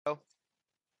All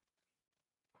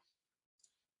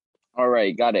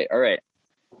right, got it. All right,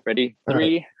 ready? All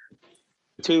right. 3,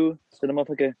 2, to the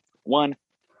motherfucker. 1.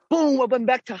 Boom! Welcome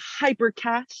back to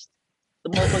Hypercast. The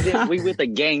motherfucker, we with the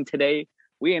gang today.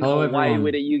 We in Hello, Hawaii everyone.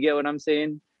 with it. You get what I'm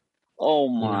saying? Oh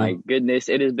my Yeah. goodness,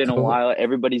 it has been a Cool. while.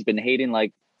 Everybody's been hating.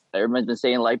 Like everyone's been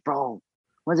saying, like, bro,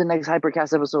 when's the next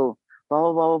Hypercast episode? Blah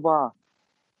blah blah blah blah.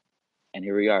 And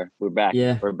here we are. We're back.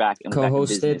 Yeah. We're back, and we're back in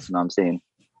business. You know what I'm saying?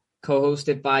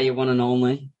 Co-hosted by your one and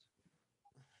only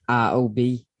ROB.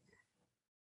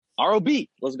 ROB,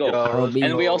 let's go. ROB.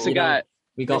 And we also got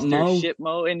Mr. Mo.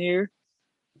 Shitmoe in here.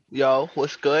 Yo,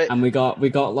 what's good? And we got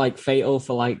like Fvtal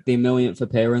for like the millionth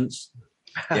appearance.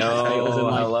 Yo,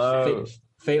 hello.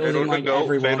 Fvtal's in like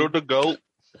everyone. Fvtal the GOAT.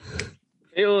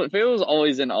 Fvtal's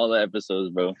always in all the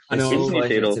episodes, bro. I know. It's a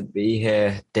pleasure to be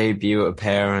here. Debut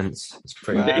appearance. It's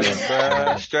pretty good.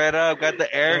 Straight up, got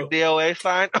the Eric DOA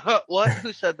sign. What?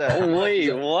 Who said that? Oh,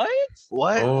 wait, what?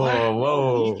 What? Oh,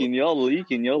 whoa. Y'all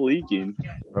leaking.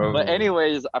 Bro. But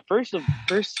anyways, first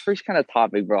kind of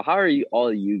topic, bro. How are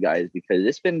you guys? Because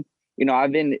it's been,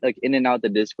 I've been like in and out the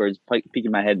Discords,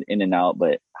 peeking my head in and out.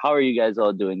 But how are you guys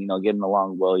all doing? Getting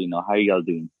along well. How are you guys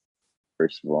doing?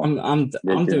 First of all, I'm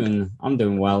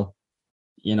doing well.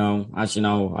 As you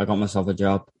know, I got myself a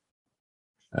job.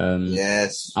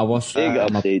 Yes. I wash. Big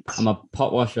updates. I'm a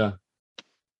pot washer.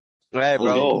 Hey,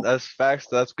 bro, go. that's facts.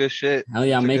 That's good shit. Hell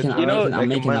yeah, I'm making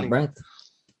making that bread.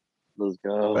 Let's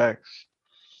go. Facts.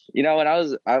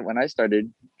 When I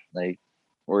started like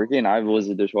working, I was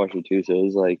a dishwasher too. So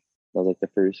that was the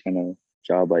first kind of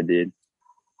job I did.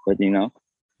 But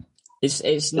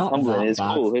it's not humbling. that It's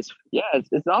bad. cool. It's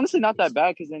honestly not that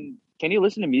bad because then can you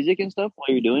listen to music and stuff while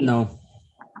you're doing it? No.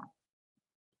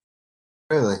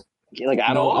 Really? Like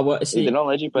at all? See, they don't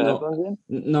let you put no. headphones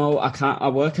in? No, I can't. I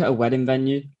work at a wedding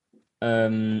venue.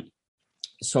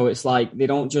 So it's like they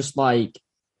don't just put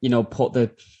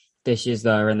the dishes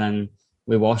there and then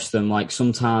we wash them. Like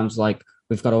sometimes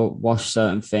we've got to wash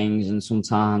certain things and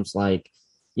sometimes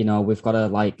we've got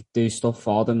to do stuff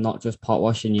for them, not just pot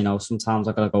washing. Sometimes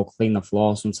I got to go clean the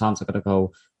floor. Sometimes I got to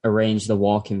go arrange the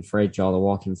walk-in fridge or the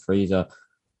walk-in freezer.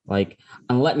 And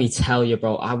let me tell you,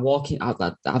 bro, I've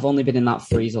only been in that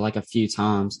freezer a few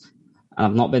times and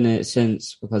I've not been in it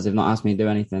since because they've not asked me to do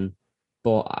anything.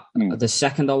 But the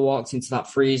second I walked into that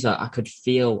freezer, I could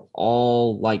feel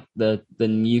all the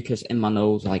mucus in my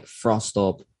nose frost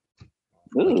up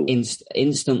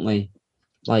instantly.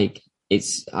 I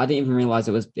didn't even realize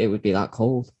it would be that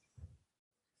cold,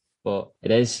 but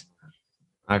it is.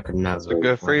 I could never. It's a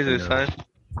good freezer, son.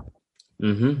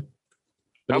 Mm-hmm.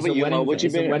 But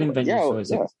it's a wedding venue,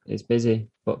 so it's busy.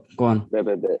 But go on. Bet.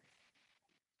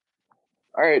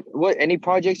 All right. Any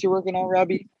projects you're working on,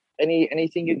 Robbie?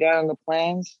 Anything you got on the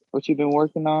plans? What you've been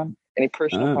working on? Any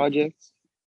personal projects?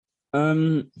 I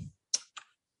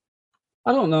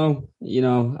don't know.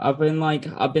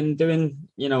 I've been doing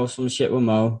some shit with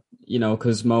Mo.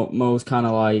 Because Mo's kind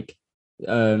of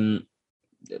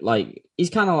he's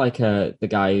kind of the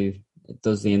guy who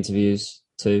does the interviews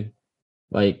too.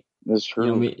 That's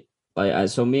true.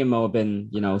 So me and Mo have been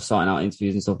sorting out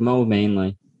interviews and stuff. Mo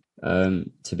mainly,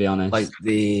 to be honest.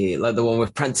 The one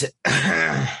with Prentice.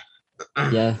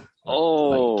 Yeah.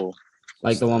 Oh.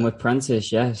 The one with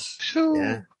Prentice, yes.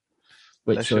 Yeah.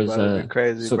 Which was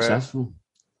crazy, successful.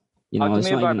 Talk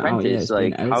to me about Prentice.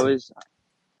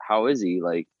 How is he?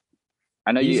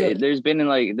 I know there's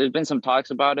been some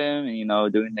talks about him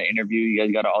and doing the interview. You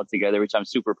guys got it all together, which I'm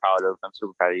super proud of. I'm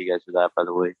super proud of you guys for that, by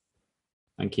the way.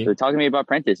 Thank you. So talk to me about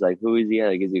Prentice. Who is he?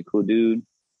 Is he a cool dude?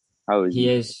 How is he? He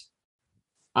is.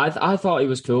 I thought he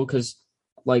was cool because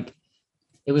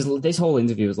it was this whole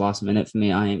interview was last minute for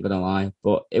me. I ain't gonna lie,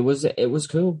 but it was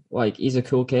cool. He's a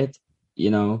cool kid.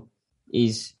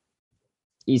 He's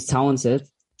talented.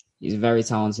 He's very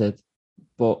talented,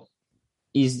 but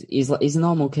he's a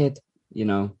normal kid.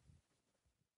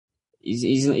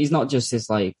 He's not just this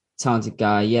talented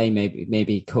guy. Yeah,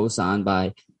 maybe co-signed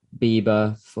by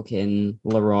Bieber, fucking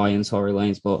Leroy, and Tory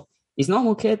Lanez, but he's a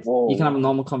normal kid. Whoa. You can have a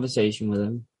normal conversation with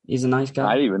him. He's a nice guy.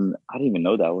 I didn't even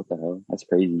know that. What the hell? That's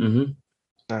crazy. Mm-hmm.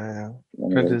 All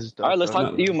right, let's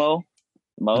talk to you, Mo.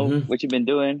 What you been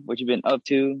doing? What you been up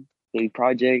to? Daily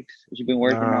projects? What you been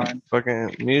working on?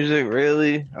 Fucking music,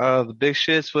 really. The big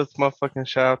shits with my fucking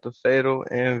shout out to Fvtal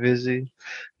and Vizzy.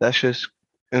 That shit's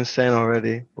insane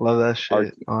already. Love that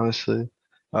shit, honestly.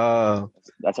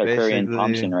 That's our Curry and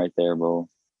Thompson right there, bro.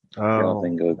 Y'all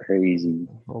can go crazy.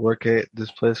 I work at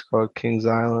this place called Kings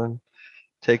Island,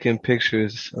 taking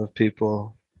pictures of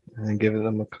people and giving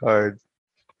them a card,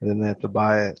 and then they have to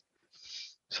buy it.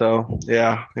 So,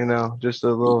 yeah, just a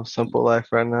little simple life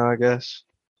right now, I guess.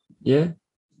 Yeah.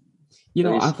 You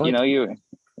know, There's, I've like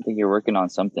I think you're working on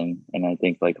something, and I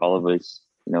think like all of us,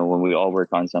 when we all work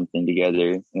on something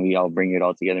together and we all bring it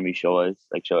all together and we show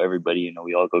everybody,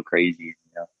 we all go crazy.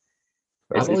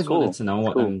 I've It's always wanted cool. to know It's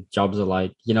what cool. them jobs are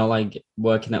like. You know, like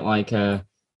working at like a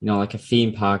like a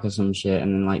theme park or some shit,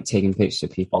 and then like taking pictures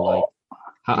of people. Like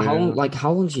how long? Yeah. Like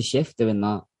how long's your shift doing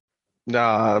that?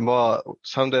 Nah, well,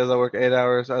 some days I work 8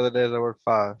 hours, other days I work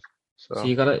 5. So So,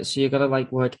 you gotta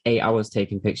like work 8 hours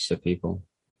taking pictures of people.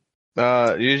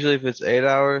 usually if it's 8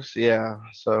 hours, yeah.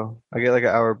 So I get like an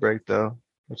hour break though,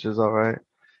 which is all right.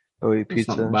 I eat That's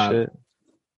pizza not and bad. shit.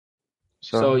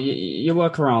 So So you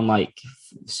work around like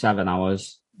 7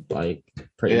 hours, like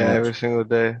pretty yeah, much. every single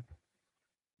day.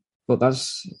 But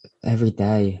that's every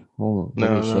day. Oh, holy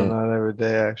No, no, shit! not every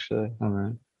day actually. All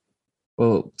right.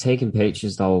 Well, taking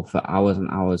pictures though for hours and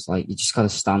hours, like you just gotta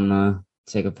stand there,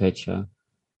 take a picture.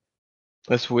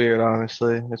 It's weird,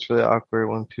 honestly. It's really awkward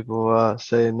when people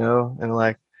say no and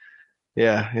like,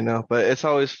 yeah, but it's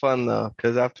always fun though,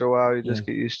 because after a while you Yeah, just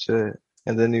get used to it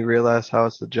and then you realize how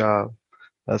it's a job.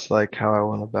 That's like how I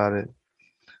went about it.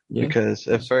 yeah. Because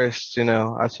at first,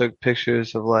 I took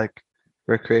pictures of like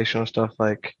recreational stuff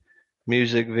like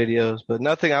music videos, but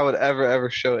nothing I would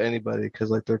ever show anybody because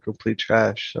like they're complete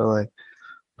trash. So like,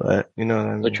 but you know what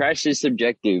I But mean? trash is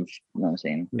subjective. You know what I'm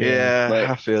saying? Yeah. Yeah, But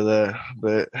I feel that.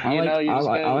 But you just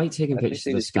I gotta. like taking I think pictures of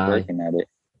they the just keep sky. working at it.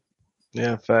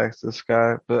 yeah, facts, the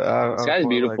sky. But The I was sky's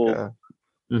more like beautiful.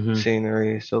 a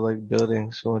scenery, so like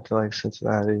buildings. So I went to like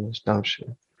Cincinnati and dumb shit.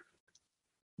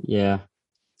 Yeah.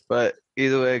 But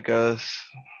either way it goes,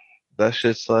 that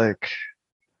shit's like,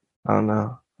 I don't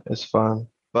know, it's fun.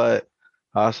 But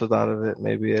I also thought of it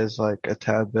maybe as like a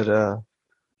tad bit of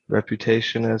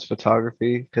reputation as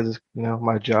photography because it's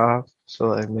my job. So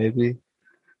like maybe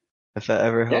if that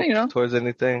ever Yeah, helped towards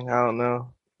anything, I don't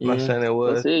know. I'm not Yeah. saying it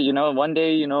we'll would. see. One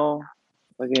day,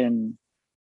 fucking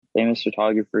famous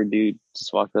photographer dude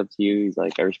just walked up to you. He's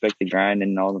like, "I respect the grind,"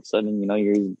 and all of a sudden,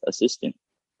 you're his assistant,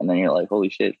 and then you're like, "Holy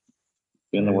shit,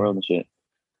 doing the Yeah. world and shit."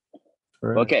 For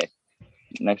real. Okay,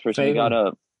 next person we got Fvtal.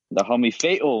 up, the homie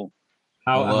Fvtal.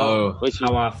 Hello.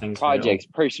 How are things, Fvtal? Projects,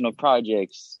 personal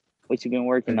projects. What you been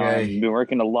working on? Okay. You've been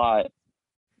working a lot.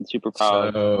 I'm super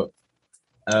proud.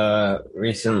 So,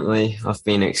 recently I've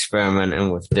been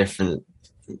experimenting with different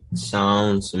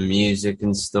sounds and music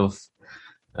and stuff.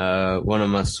 One of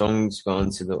my songs got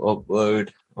into the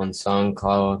upload on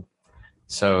SoundCloud.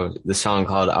 So the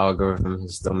SoundCloud algorithm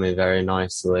has done me very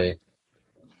nicely.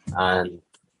 And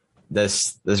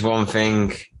there's one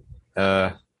thing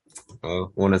I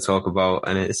want to talk about,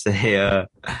 and it's an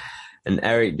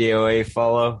Eric DOA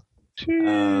follow. For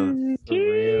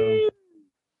real.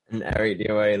 An Eric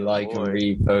DOA like and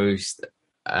repost,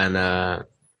 and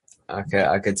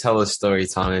I could tell a story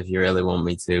time if you really want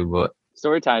me to, but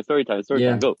Story time.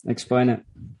 Yeah. Go. Explain it.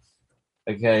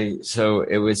 okay. So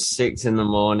it was 6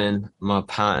 a.m. My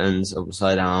pattern's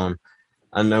upside down.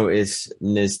 I noticed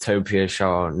Niztopia.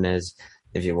 Shout out Niz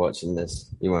if you're watching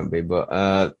this. You won't be,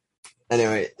 but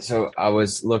anyway. So I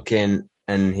was looking,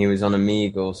 and he was on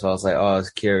Omegle, so I was like, oh, I was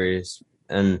curious,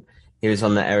 and he was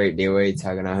on the Eric DOA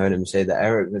tag, and I heard him say that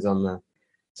Eric was on there.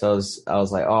 So I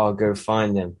was like, oh, I'll go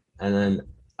find him. And then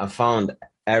I found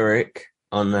Eric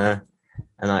on there,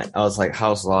 and I was like,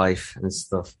 how's life and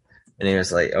stuff. And he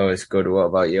was like, oh, it's good. What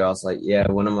about you? I was like, yeah,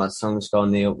 one of my songs got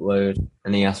on the upload.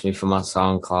 And he asked me for my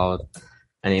SoundCloud,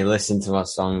 and he listened to my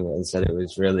song and said it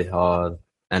was really hard.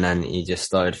 And then he just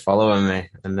started following me.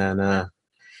 And then,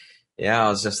 yeah, I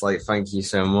was just like, thank you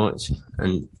so much.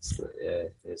 And yeah,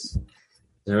 it's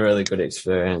a really good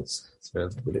experience. It's a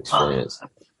really good experience.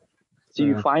 So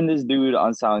you find this dude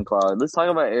on SoundCloud. Let's talk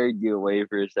about Eric DOA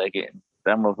for a second.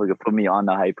 That motherfucker put me on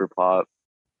the hyperpop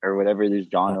or whatever this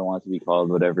genre wants to be called,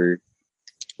 whatever.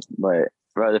 But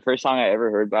bro, the first song I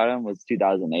ever heard about him was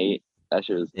 2008. That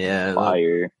shit was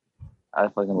fire. I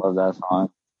fucking love that song.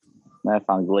 And I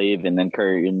found Glaive and then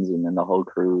Curtains and then the whole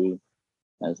crew.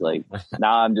 I was like,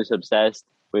 now I'm just obsessed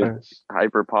with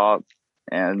hyperpop,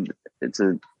 and it's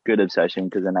a good obsession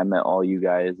because then I met all you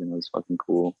guys and it was fucking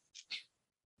cool.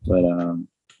 But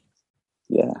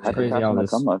yeah, It's crazy how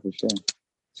this come up for sure.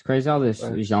 It's crazy how this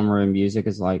genre of music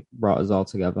has like brought us all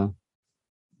together.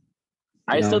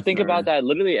 I still think about that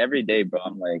literally every day, bro.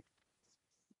 I'm like,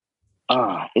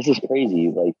 this is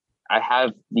crazy. Like, I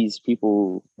have these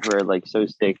people who are like so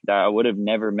sick that I would have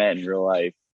never met in real life.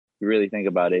 If you really think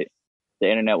about it, the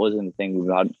internet wasn't the thing. We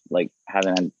got like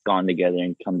haven't gone together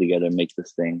and come together and make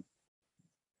this thing.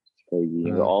 It's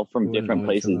crazy. We're all from different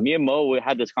places. Me and Mo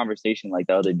had this conversation like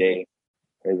the other day.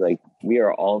 It's like we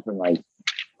are all from like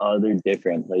other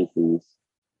different places,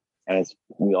 kind of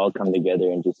we all come together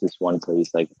in just this one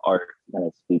place. Like art kind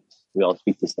of speaks. We all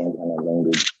speak the same kind of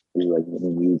language. It's like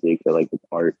music or like it's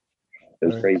art. It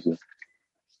was crazy,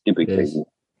 stupid crazy.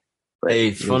 But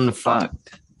hey, fun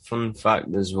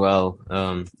fact as well.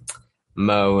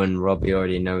 Mo and Robbie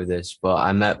already know this, but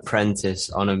I met Prentice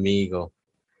on Omegle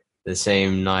the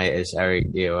same night as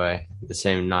Eric DOA. The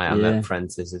same night I met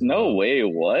Prentice. No way,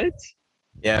 what?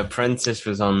 Yeah, Prentice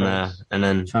was on there, and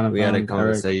then we had a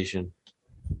conversation.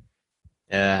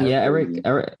 Eric. Yeah,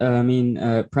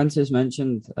 Eric. Prentice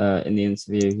mentioned in the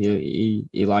interview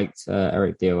he liked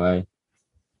Eric DOA,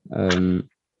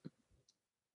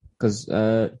 because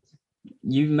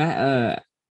you met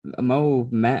Mo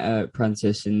met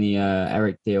Prentice in the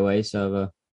Eric DOA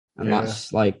server, and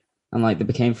that's like, and like they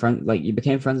became friends. Like you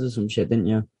became friends with some shit, didn't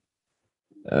you?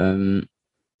 And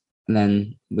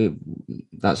then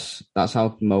that's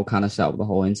how Mo kind of set up the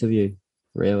whole interview,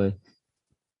 really.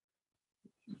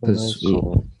 Because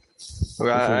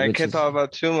I can't talk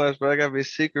about too much, but I gotta be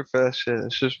secret for that shit.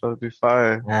 It's just supposed to be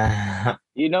fire.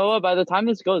 You know what? By the time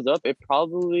this goes up, it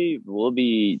probably will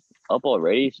be up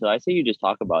already. So I say you just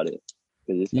talk about it,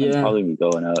 because it's gonna probably be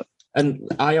going up. And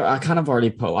I kind of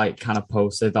already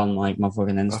posted on like my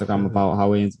fucking Instagram about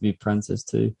how we interviewed Prentice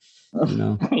too. You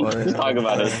know, just talk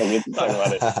about it. Talk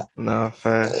about it. No,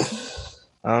 fair.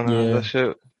 I don't know that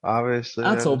shit. Obviously,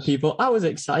 I told people I was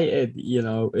excited. You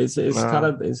know, it's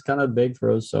kind of big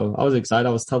for us. So I was excited.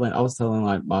 I was telling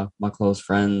like my close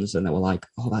friends, and they were like,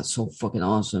 "Oh, that's so fucking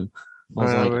awesome." I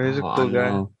was like, he's a cool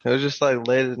guy. It was just like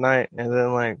late at night, and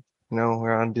then like, you know,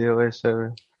 we're on DOA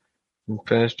server and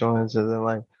finished joins, and then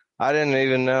like I didn't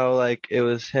even know like it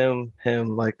was him,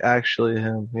 like actually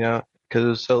him, you know, because it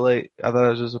was so late. I thought it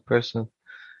was just a person,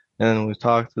 and then we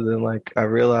talked, and then like I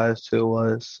realized who it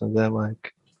was, and then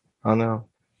like I don't know.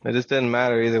 It just didn't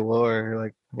matter either way.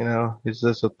 Like, you know, he's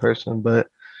just a person, but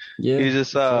he's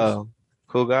just a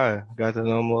cool guy. Got to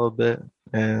know him a little bit,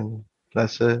 and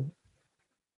that's it.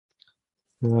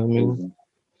 You know what I mean?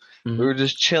 Mm-hmm. We were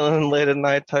just chilling late at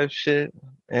night type shit,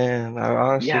 and I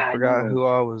honestly forgot who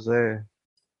all was there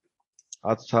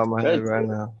off the top of my head right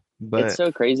now. But it's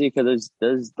so crazy because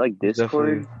there's like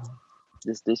Discord,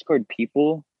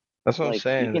 people. That's what I'm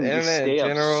saying. You can just stay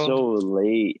up so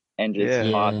late and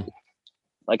just talk.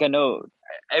 Like I know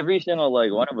every single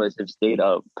like one of us have stayed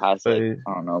up past like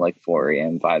I don't know, like 4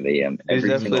 a.m., 5 a.m. every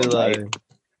single night.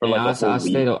 I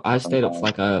stayed up for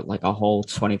like a whole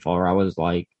 24 hours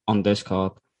like on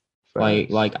Discord. I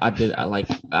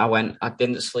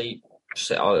didn't sleep.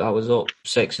 I was up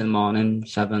 6 in the morning,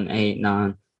 7, 8,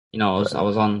 9. You know, I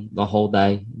was on the whole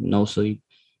day, no sleep.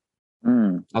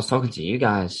 I was talking to you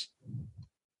guys.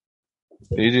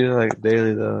 You do like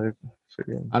daily though.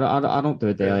 I don't do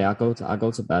it daily. I go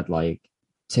to bed like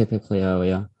typically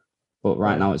earlier, but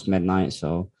right now it's midnight,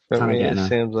 so kind of getting. It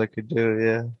seems like you do,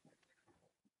 yeah.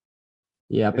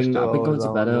 Yeah, I've been going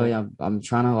to bed early. I'm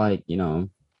trying to like, you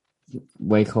know,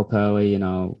 wake up early, you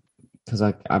know, because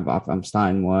I'm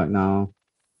starting work now.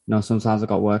 You know, sometimes I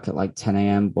got work at like 10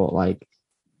 a.m., but like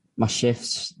my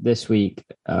shifts this week,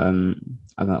 I'm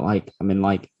in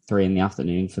like 3 in the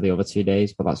afternoon for the other 2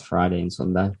 days, but that's Friday and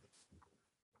Sunday.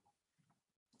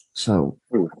 So,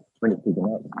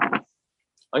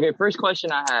 okay, first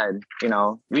question I had, you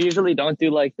know, we usually don't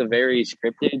do like the very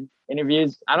scripted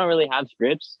interviews. I don't really have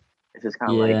scripts. It's just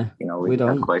kind of like, you know, we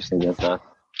have questions and stuff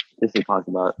just to talk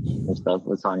about and stuff,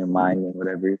 what's on your mind and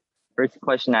whatever. First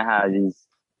question I had is,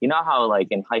 you know how like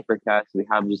in Hypercast we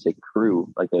have just a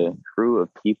crew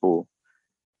of people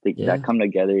that come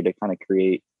together to kind of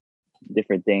create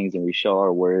different things, and we show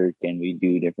our work and we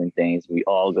do different things. We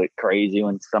all get crazy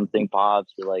when something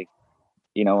pops, or like,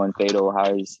 you know, when Fvtal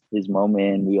has his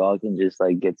moment, we all can just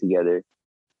like get together.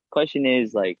 Question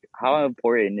is like, how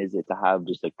important is it to have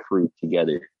just a crew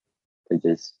together to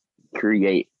just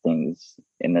create things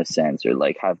in a sense, or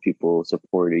like have people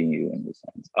supporting you in the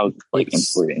sense? How like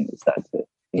important is that to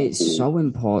It's so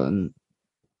important.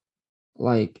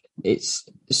 Like it's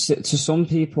to some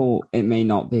people it may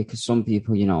not be, because some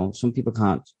people, you know, some people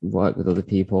can't work with other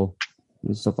people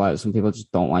and stuff like that. Some people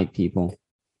just don't like people,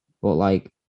 but like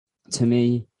to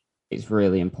me it's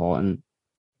really important,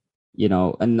 you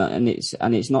know, and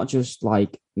it's not just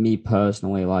like me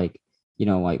personally, like, you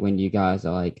know, like when you guys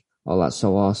are like, oh, that's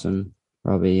so awesome,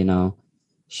 Robbie, you know,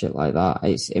 shit like that.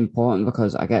 It's important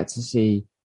because I get to see,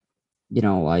 you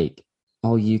know, like,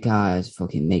 oh, you guys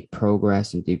fucking make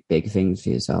progress and do big things for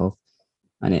yourself.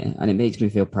 And it makes me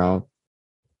feel proud.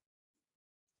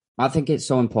 I think it's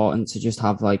so important to just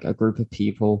have like a group of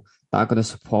people that are going to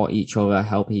support each other,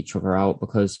 help each other out,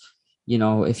 because, you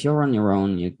know, if you're on your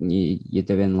own, you're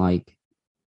doing like,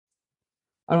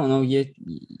 I don't know,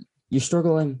 you're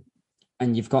struggling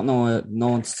and you've got no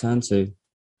one to turn to,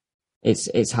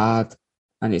 it's hard,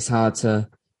 and it's hard to,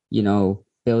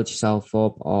 build yourself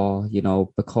up or,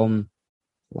 become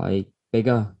like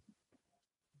bigger.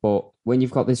 But when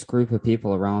you've got this group of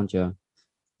people around you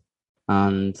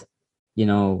and,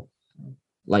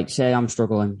 like say I'm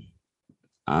struggling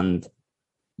and,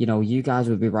 you guys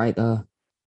would be right there.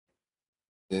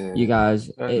 Yeah. You guys,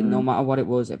 no matter what it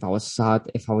was, if I was sad,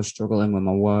 if I was struggling with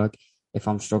my work, if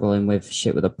I'm struggling with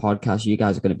shit with a podcast, you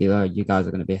guys are going to be there. You guys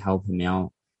are going to be helping me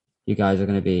out. You guys are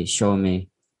going to be showing me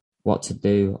what to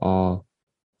do or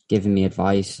giving me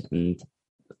advice. And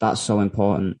that's so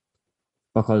important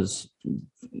because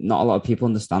not a lot of people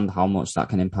understand how much that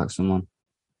can impact someone.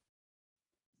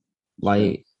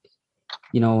 Like,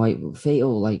 like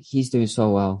Fvtal, like he's doing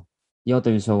so well. You're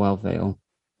doing so well, Fvtal.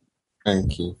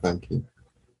 Thank you.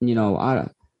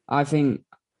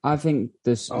 I think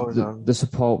this the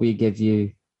support we give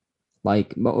you,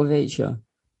 like, motivates you.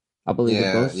 I believe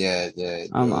it does. Yeah.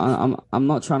 I'm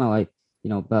not trying to like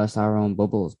burst our own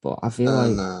bubbles, but I feel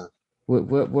like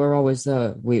we're always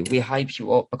there. We hype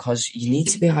you up because you need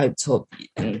to be hyped up,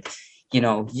 and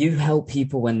you help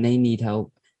people when they need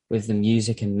help with the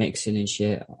music and mixing and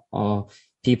shit, or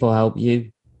people help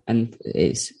you, and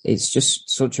it's just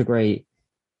such a great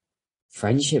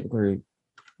friendship group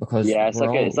because we have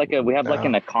like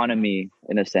an economy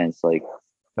in a sense, like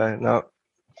no,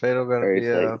 Fvtal gonna be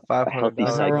a $500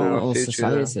 cycle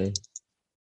society.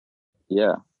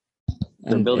 Yeah.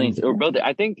 We're building.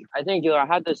 I think I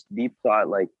had this deep thought.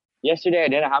 Like yesterday, I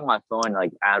didn't have my phone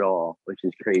like at all, which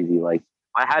is crazy. Like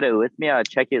I had it with me. I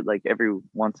check it like every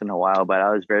once in a while, but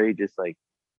I was very just like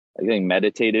getting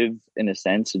meditative in a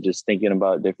sense, and just thinking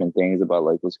about different things about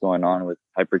like what's going on with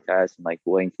Hypercast and like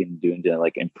what we can do to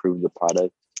like improve the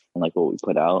product and like what we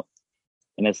put out.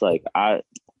 And it's like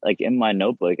in my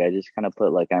notebook, I just kind of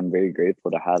put like I'm very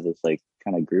grateful to have this like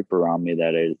kind of group around me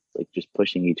that is like just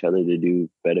pushing each other to do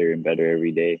better and better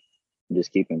every day and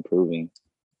just keep improving.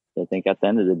 So I think at the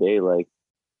end of the day, like,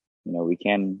 we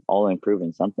can all improve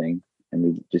in something, and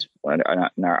we just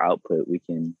in our output, we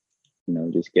can,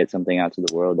 just get something out to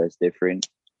the world that's different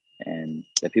and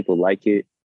that people like it.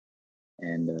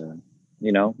 And,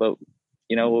 but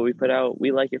what we put out,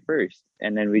 we like it first.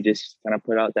 And then we just kind of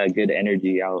put out that good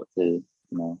energy out to,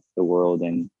 the world.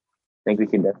 And I think we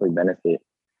can definitely benefit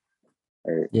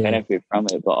from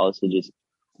it, but also just,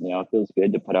 it feels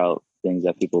good to put out things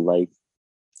that people like.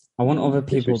 I want other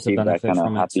people to benefit that kind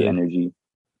from of happy energy.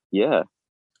 Yeah.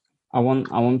 I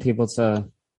want people to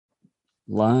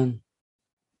learn,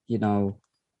 I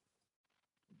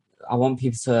want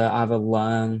people to either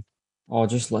learn or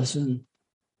just listen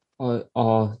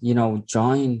or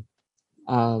join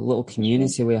a little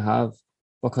community we have,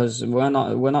 because we're not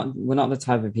the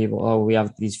type of people, we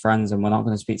have these friends and we're not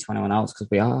going to speak to anyone else, because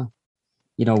we are,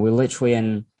 we're literally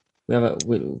in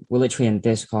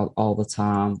Discord all the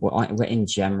time. We're in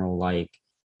general, like,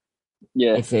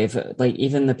 yeah, if like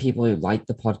even the people who like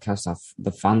the podcast,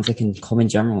 the fans, they can come in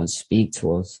general and speak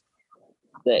to us.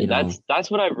 That's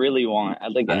what I really want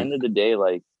at the end of the day,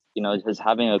 like, just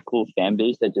having a cool fan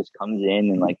base that just comes in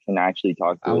and like can actually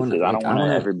talk to us. I don't want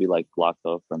to ever be like blocked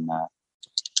off from that.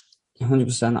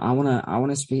 100%. I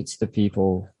want to speak to the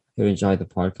people who enjoy the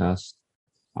podcast.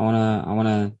 I want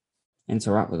to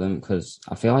interact with them, because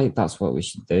I feel like that's what we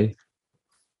should do.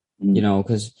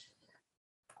 Because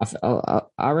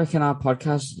I reckon our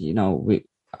podcast,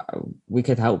 we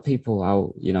could help people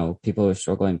out. People who are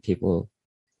struggling, people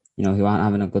who aren't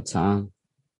having a good time.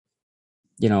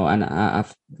 And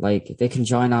I've like, if they can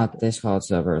join our Discord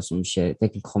server or some shit, they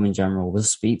can come in general. We'll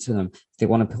speak to them. If they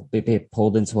want to be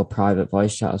pulled into a private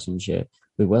voice chat or some shit,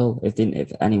 we will.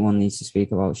 If anyone needs to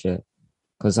speak about shit,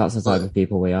 because that's the type of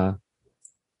people we are.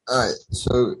 All right.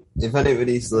 So if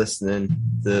anybody's listening,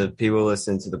 the people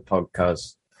listening to the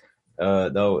podcast,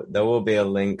 there will be a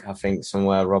link, I think,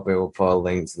 somewhere. Robbie will put a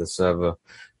link to the server.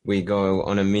 We go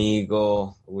on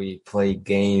Amigo. We play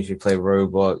games. We play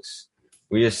Roblox.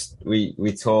 We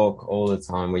talk all the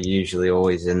time. We're usually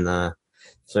always in there.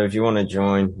 So if you want to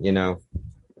join, you're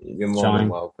more than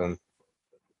welcome.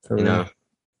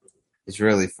 It's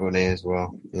really funny as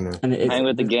well. And hang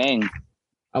with the gang.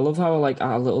 I love how like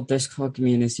our little Discord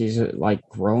communities are like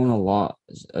grown a lot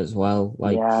as well.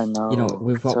 Like, yeah, I know.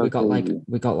 we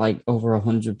got like over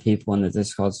 100 people in the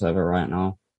Discord server right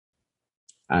now.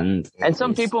 And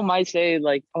some people might say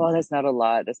like, oh, that's not a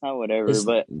lot, that's not whatever,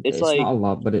 but it's like not a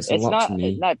lot, but it's a lot to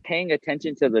me. It's not paying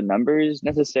attention to the numbers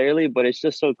necessarily, but it's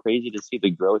just so crazy to see the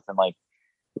growth. And like,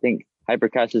 I think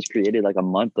Hypercast was created like a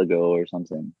month ago or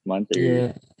something.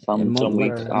 Some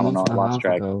weeks, I don't know, I lost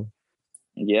track.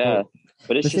 Yeah, But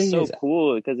but it's the just thing so is,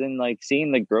 cool because in like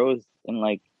seeing the growth and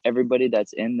like everybody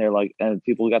that's in there, like and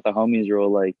people got the homies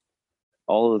role, like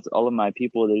all of my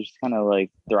people, they're just kind of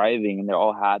like thriving and they're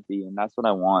all happy, and that's what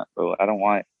I want, bro. I don't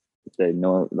want the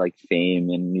no like fame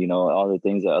and all the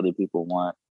things that other people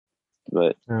want,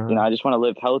 but Yeah. I just want to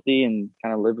live healthy and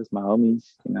kind of live with my homies,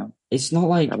 it's not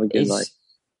like have a good life.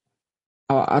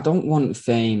 I don't want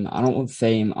fame. I don't want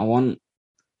fame. I want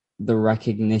the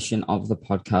recognition of the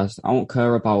podcast. I don't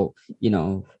care about,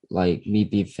 like me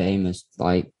being famous,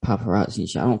 like paparazzi and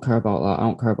shit. I don't care about that. I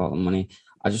don't care about the money.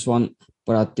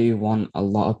 But I do want a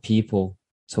lot of people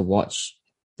to watch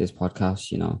this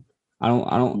podcast. I don't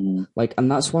Mm-hmm. like, and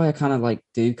that's why I kind of like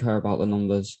do care about the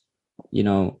numbers,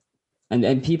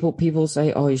 and people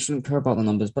say, oh, you shouldn't care about the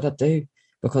numbers, but I do,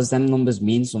 because them numbers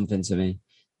mean something to me.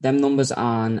 Them numbers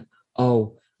aren't,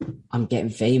 oh, I'm getting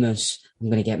famous, I'm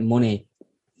going to get money.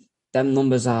 Them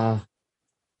numbers are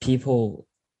people,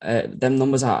 them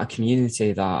numbers are a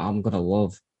community that I'm going to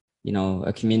love,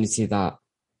 a community that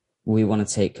we want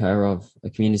to take care of, a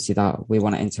community that we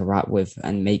want to interact with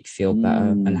and make feel better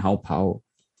and help out.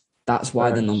 That's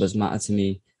why the numbers matter to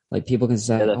me. Like, people can Yeah,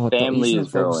 say, the oh, you family is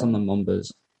shouldn't focus on the growing.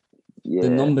 numbers. The Yeah,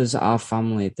 numbers are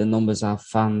family. The numbers are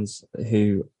fans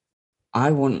who I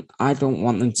don't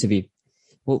want them to be,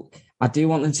 well, I do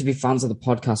want them to be fans of the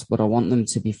podcast, but I want them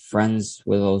to be friends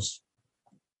with us.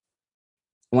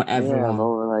 I want yeah, everyone,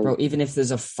 bro. bro. Like, Even if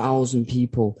there's 1,000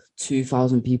 people,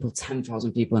 2,000 people,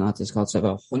 10,000 people in our Discord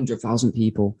server, 100,000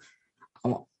 people, I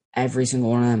want every single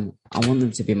one of them. I want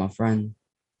them to be my friend.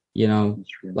 it's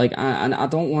true. Like, and I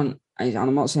don't want.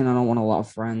 I'm not saying I don't want a lot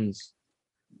of friends.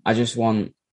 I just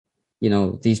want,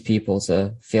 these people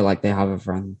to feel like they have a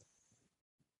friend.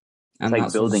 It's And like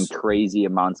that's building what's crazy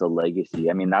amounts of legacy.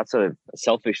 I mean,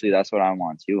 selfishly, that's what I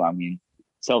want too. I mean,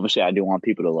 selfishly, I do want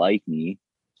people to like me,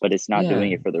 but it's not yeah.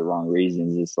 doing it for the wrong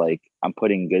reasons. It's like I'm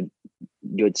putting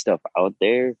good stuff out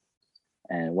there,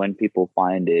 and when people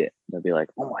find it, they'll be like,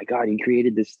 "Oh my God, you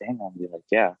created this thing!" I'll be like,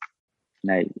 "Yeah."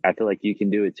 And I feel like you can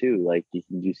do it too. Like you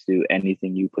can just do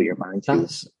anything you put your mind to,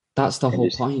 That's the and whole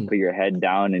just point. put your head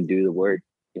down and do the work.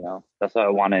 That's why I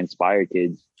want to inspire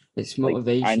kids. It's Like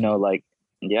I know, motivation. like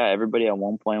yeah, everybody at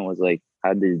one point was like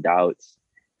had these doubts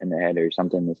in their head or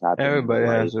something that's happening in their Everybody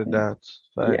has life. their And doubts.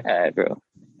 Facts. yeah, bro.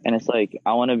 And it's like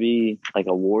I want to be like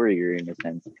a warrior in a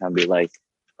sense. Kind of be like,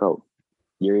 bro,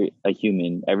 you're a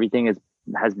human. Everything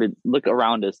has been look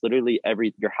around us. Literally,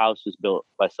 your house was built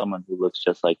by someone who looks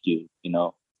just like you.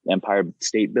 The Empire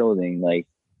State Building, like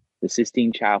the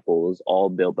Sistine Chapel, was all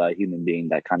built by a human being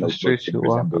that kind The of looks streets and you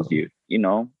walk resembles on. you.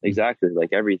 Exactly,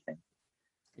 like everything.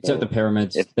 Except the So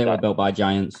pyramids. if They were that built by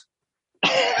giants.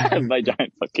 by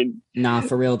giant fucking Nah,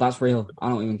 for real, that's real. I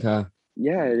don't even care.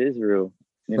 yeah, it is real.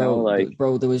 Like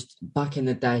Bro, there was back in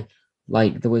the day,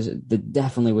 like there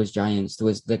definitely was giants. There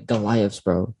was the Goliaths,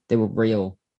 bro. They were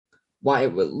real. Why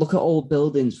look at old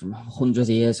buildings from hundreds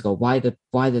of years ago? Why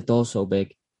the doors so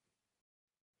big?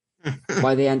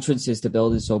 Why the entrances to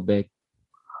buildings so big?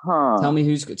 huh. Tell me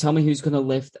who's gonna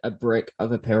lift a brick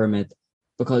of a pyramid?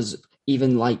 Because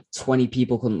even like 20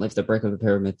 people couldn't lift a brick of a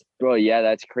pyramid. Bro, yeah,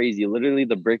 that's crazy. Literally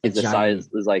the brick A is giant.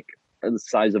 like the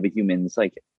size of a human. It's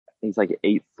like I think it's like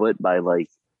 8 foot by like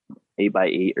 8 by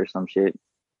 8 or some shit.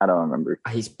 I don't remember.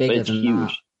 It's But bigger it's than that.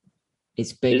 huge.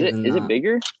 It's bigger than Is it that.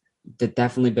 bigger? They're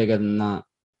definitely bigger than that.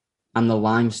 And the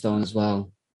limestone as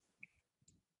well.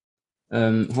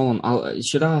 Hold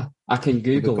on. I can We're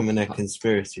Google. becoming a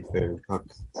conspiracy theory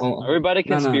podcast. Oh, Everybody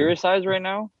no. conspiracize right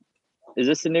now? Is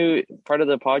this a new part of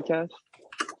the podcast?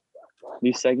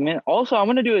 New segment? Also, I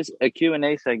want to do a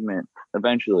Q&A segment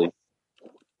eventually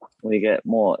when we get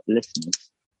more listeners.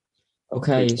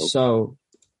 Okay, so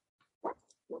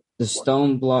the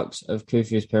stone blocks of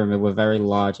Khufu's pyramid were very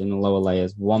large in the lower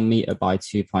layers, 1 meter by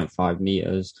 2.5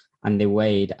 meters, and they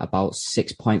weighed about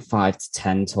 6.5 to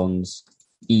 10 tons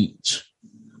each.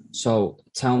 So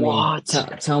tell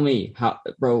me how,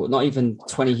 bro, not even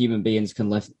 20 human beings can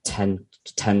lift 10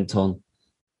 ton.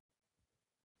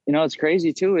 It's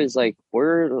crazy too is like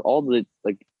where all the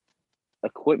like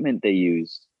equipment they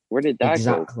use. Where did that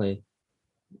go?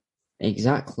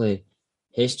 Exactly.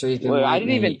 History's been Well, I like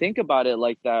didn't even me. think about it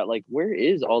like that. Like, where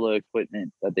is all the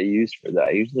equipment that they use for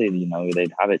that? Usually,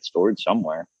 they'd have it stored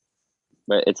somewhere.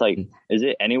 But it's like, is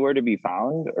it anywhere to be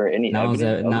found or any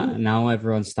evidence? Now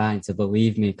everyone's starting to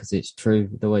believe me because it's true.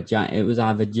 There were it was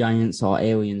either giants or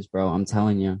aliens, bro. I'm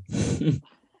telling you.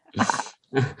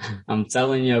 I'm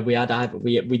telling you, we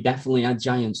definitely had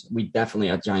giants. We definitely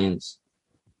had giants.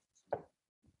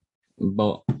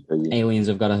 But aliens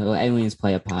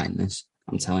play a part in this.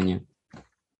 I'm telling you.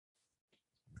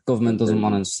 Government doesn't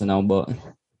want us to know, but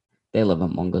they live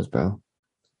among us, bro.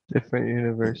 Different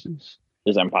universes.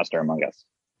 There's an imposter among us.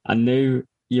 I knew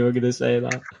you were gonna say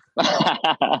that.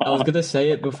 I was gonna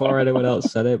say it before anyone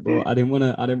else said it, but I didn't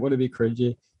wanna be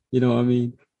cringy. You know what I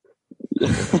mean?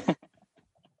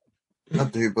 I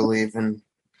do believe in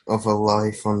other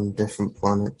life on different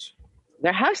planets.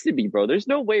 There has to be, bro. There's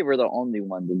no way we're the only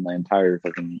ones in the entire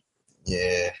fucking.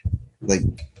 Yeah, like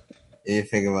if you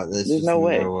think about this, There's no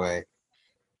way.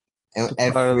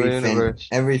 It's part of the universe.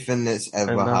 Everything that's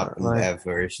ever And not, happened like,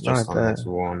 ever is just not on that. this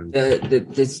one.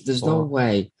 There's no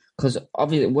way, because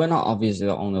obviously we're not obviously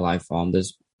the only life form.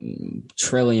 There's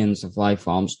trillions of life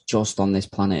forms just on this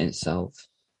planet itself.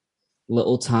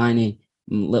 Little tiny,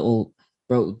 bro.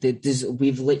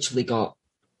 We've literally got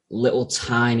little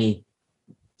tiny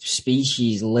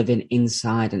species living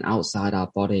inside and outside our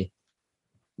body.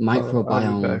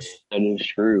 Microbiomes. That is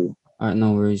true. All right,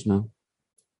 no worries, man.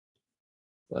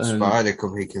 Spider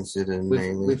could be considered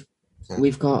mainly.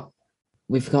 We've got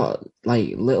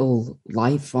like little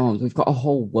life forms. We've got a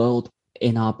whole world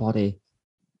in our body.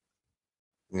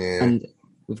 Yeah. And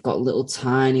we've got little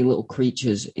tiny little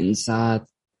creatures inside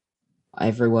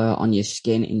everywhere on your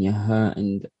skin, in your hair,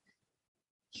 and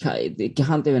you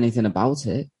can't do anything about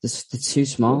it. They're too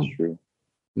small. That's true.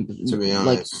 To be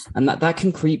honest. And that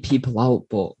can creep people out,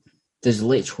 but there's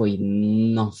literally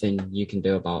nothing you can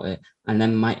do about it. And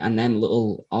then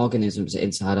little organisms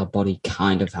inside our body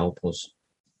kind of help us.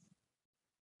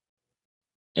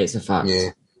 It's a fact. Yeah.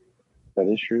 That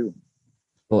is true.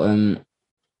 But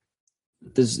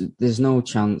there's no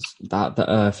chance that the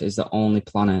Earth is the only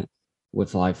planet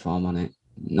with life form on it.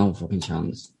 No fucking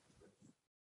chance.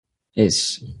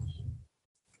 It's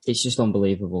just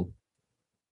unbelievable.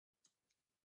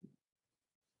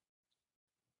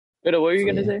 What were you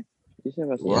gonna say? You said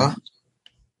about What?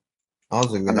 I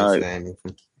wasn't gonna say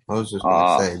anything. I was just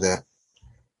gonna say that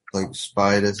like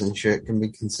spiders and shit can be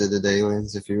considered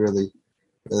aliens if you really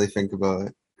think about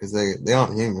it, because they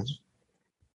aren't humans.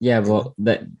 Yeah, but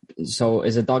so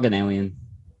is a dog an alien?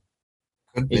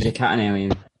 Could be. Is a cat an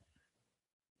alien?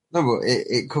 No, but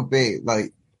it could be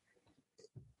like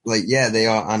yeah, they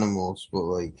are animals, but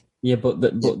like yeah, but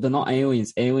they're not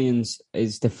aliens. Aliens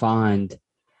is defined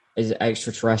as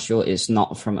extraterrestrial. It's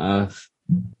not from Earth.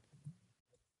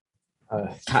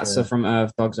 Cats are from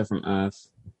Earth. Dogs are from Earth.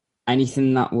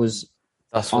 Anything that was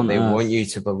that's what they want you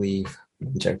to believe.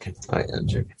 I'm joking. I'm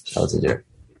joking. That was a joke.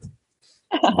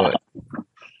 But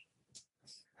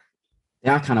they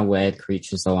are kind of weird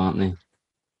creatures, though, aren't they?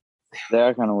 They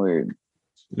are kind of weird.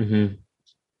 Mm-hmm.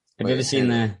 Have you ever seen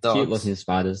the cute-looking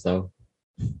spiders, though?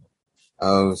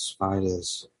 Oh,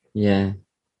 spiders. Yeah.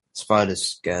 Spiders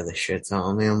scare the shit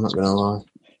out of me, I'm not gonna lie.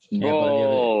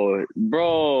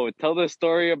 Bro, tell the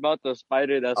story about the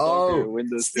spider that saw your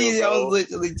window. Stevie, I was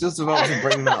literally just about to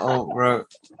bring that up, bro.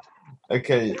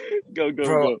 Okay.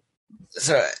 Go.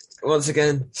 So, once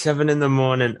again, 7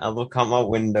 a.m, I look out my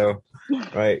window,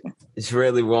 right? It's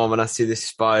really warm and I see this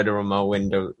spider on my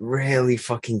window. Really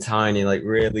fucking tiny, like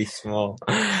really small.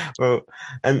 Bro,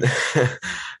 and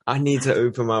I need to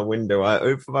open my window. I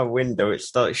open my window, it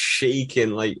starts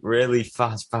shaking like really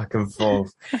fast back and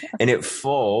forth. And it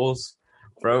falls,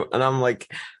 bro. And I'm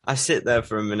like, I sit there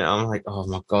for a minute. I'm like, oh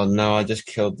my God, no, I just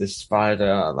killed this spider.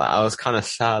 I was kind of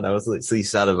sad. I was literally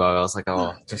sad about it. I was like, oh,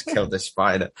 I just killed this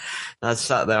spider. And I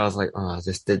sat there. I was like, oh, I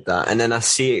just did that. And then I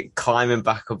see it climbing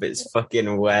back up its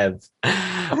fucking web,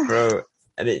 bro.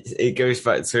 And it goes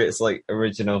back to its like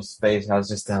original space. I was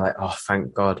just there like, oh,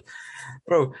 thank God.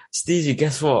 Bro, Steezy,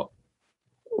 guess what?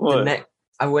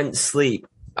 I went to sleep.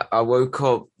 I woke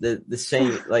up the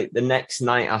same, like the next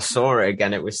night I saw it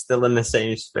again. It was still in the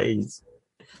same space,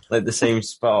 like the same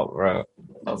spot, bro.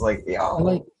 I was like,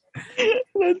 yo.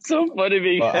 That's so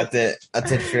funny. But I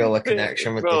did feel a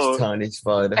connection with this tiny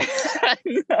spider.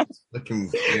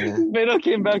 Fvtal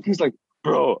came back. He's like,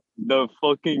 bro, the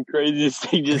fucking craziest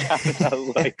thing just happened. I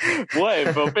was like,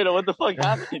 what, bro? Fvtal, what the fuck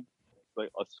happened? Like,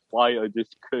 a spider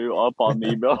just flew up on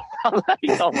me, bro. I'm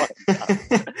like, oh my God.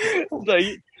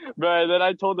 Like, bro, and then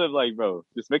I told him, like, bro,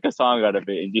 just make a song out of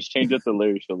it and just change up the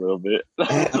lyrics a little bit.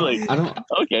 Like, I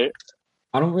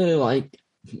don't really like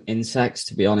insects,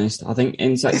 to be honest. I think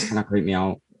insects kind of creep me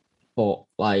out. But,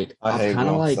 like, I hate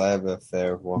wasps. I have a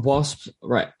fear of wasps. Wasps,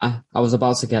 right. I was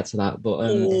about to get to that.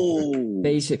 But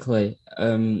basically,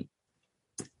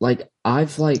 like,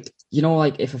 I've, like, you know,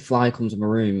 like, if a fly comes in my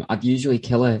room, I'd usually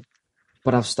kill it.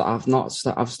 But I've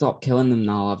stopped killing them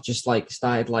now. I've just like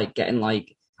started like getting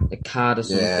like a card or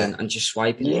something and just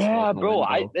swiping it. Yeah, bro.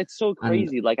 It's so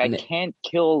crazy. I can't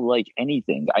kill like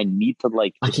anything. I need to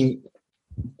like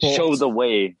show the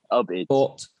way of it.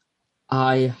 But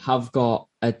I have got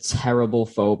a terrible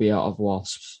phobia of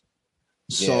wasps.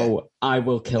 So I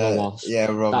will kill a wasp.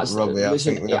 Yeah, Robbie, I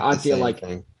think we have I the feel same like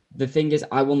thing. the thing is,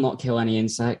 I will not kill any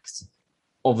insects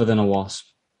other than a wasp.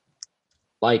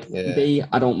 Like bee,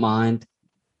 I don't mind,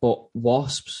 but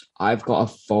wasps, I've got a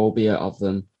phobia of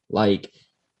them. Like,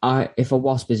 if a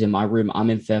wasp is in my room, I'm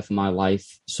in fear for my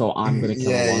life, so I'm gonna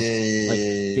kill a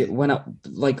wasp.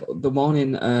 Like the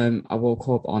morning, I woke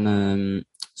up on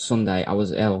Sunday, I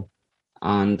was ill,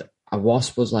 and a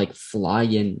wasp was like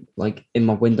flying like in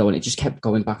my window, and it just kept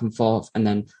going back and forth. And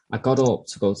then I got up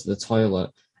to go to the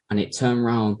toilet, and it turned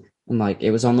around. And like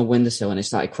it was on the windowsill and it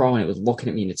started crawling. It was looking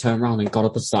at me and it turned around and got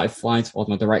up and started flying towards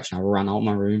my direction. I ran out of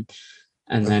my room.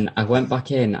 And then I went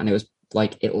back in and it was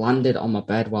like it landed on my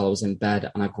bed while I was in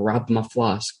bed. And I grabbed my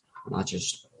flask and I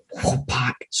just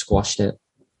squashed it.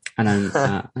 And then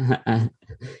RP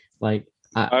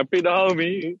the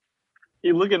homie.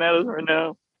 He looking at us right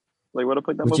now. Like, what the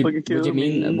fuck that motherfucker killed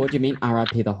me? What do you mean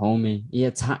RIP the homie? He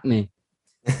attacked me.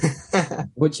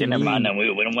 What do you mean? Never mind, we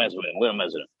don't mess with him. We don't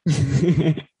mess with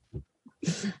him.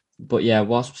 But yeah,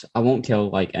 wasps, I won't kill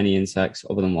like any insects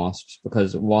other than wasps,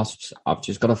 because wasps, I've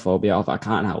just got a phobia of. I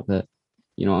can't help it.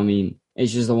 You know what I mean?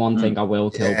 It's just the one thing I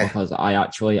will kill because I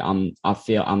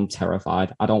feel I'm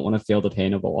terrified. I don't want to feel the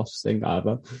pain of a wasp sting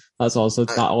either. That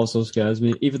also scares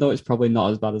me. Even though it's probably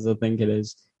not as bad as I think it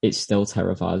is, it still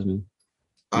terrifies me.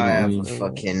 I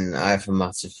have a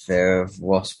massive fear of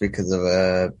wasps because of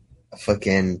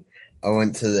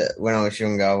when I was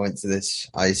younger, I went to this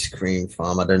ice cream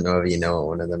farm. I don't know if you know what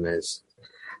one of them is.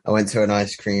 I went to an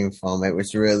ice cream farm. It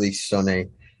was really sunny.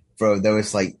 Bro, there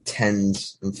was like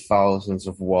tens and thousands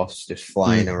of wasps just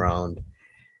flying around.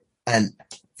 And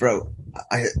bro,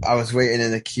 I was waiting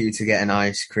in the queue to get an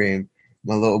ice cream.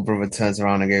 My little brother turns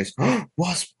around and goes, oh,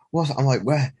 wasp. I'm like,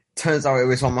 where? Turns out it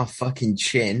was on my fucking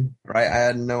chin, right? I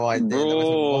had no idea there was a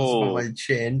wasp on my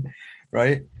chin,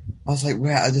 right? I was like,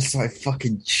 where? I just started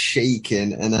fucking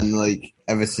shaking. And then like,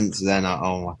 ever since then,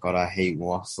 oh my God, I hate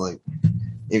wasps. Like,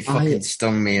 it fucking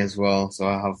stung me as well. So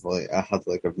I had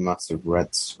like a massive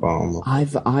red spot on my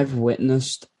I've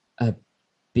witnessed a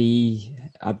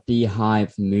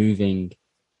beehive moving.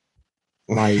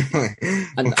 Like,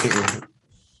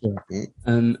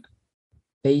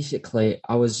 basically,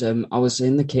 I was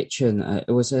in the kitchen.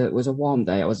 It was a warm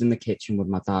day. I was in the kitchen with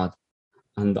my dad,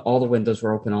 and all the windows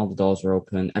were open, all the doors were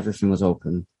open, everything was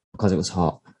open because it was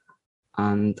hot.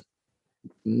 And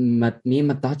me and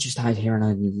my dad just started hearing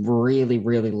a really,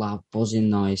 really loud buzzing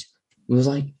noise. We was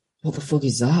like, "What the fuck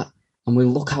is that?" And we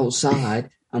look outside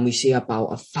and we see about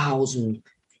 1,000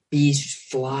 bees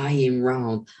flying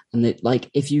round. And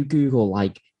if you Google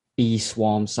like bee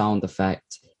swarm sound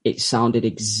effect, it sounded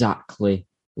exactly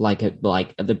like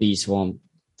the bee swarm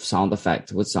sound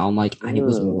effect would sound like, and it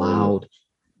was loud.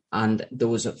 And there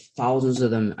was thousands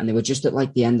of them, and they were just at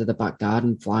like the end of the back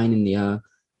garden flying in the air.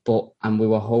 And we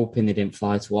were hoping they didn't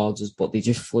fly towards us, but they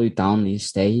just flew down the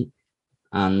estate.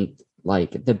 And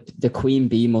like the queen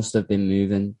bee must have been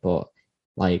moving, but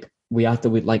like we had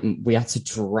to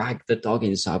drag the dog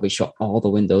inside. We shut all the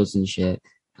windows and shit.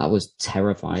 That was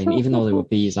terrifying. Even though they were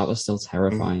bees, that was still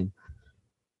terrifying.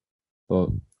 But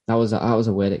that was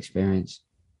a weird experience.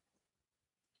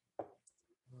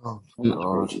 Oh, I'm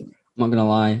not gonna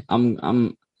lie.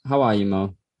 I'm. How are you,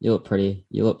 Mo? You look pretty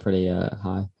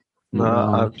high. No,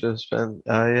 I've just been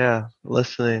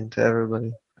listening to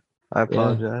everybody. I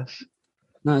apologize.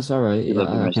 No, it's all right.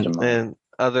 And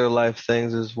other life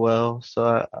things as well.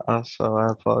 So I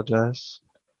apologize.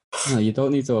 No, you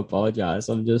don't need to apologize.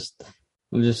 I'm just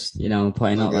pointing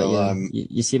out that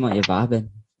you seem like you're vibing.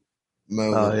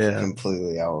 Mo is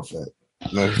completely out of it.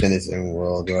 Mo's in his own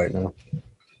world right now.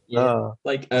 Yeah,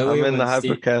 like I'm in the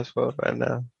hypercast world right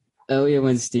now. Earlier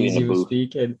when Stevie was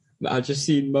speaking, I just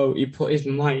seen Mo. He put his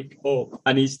mic up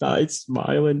and he started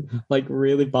smiling like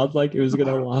really bad, like he was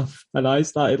gonna laugh, and I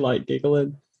started like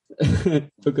giggling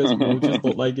because Mo just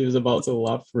looked like he was about to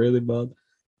laugh really bad.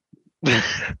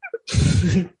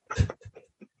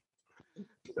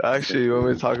 Actually, you want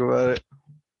me to talk about it?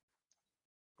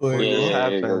 What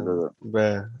happened?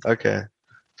 Yeah. Okay.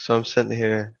 So I'm sitting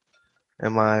here,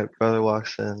 and my brother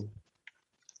walks in,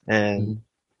 and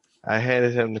I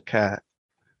handed him the cat.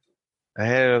 I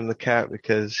handed him the cat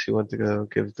because he went to go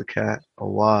give the cat a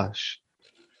wash.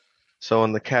 So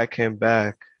when the cat came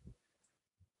back,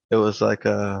 it was like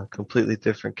a completely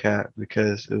different cat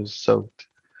because it was soaked.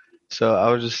 So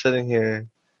I was just sitting here,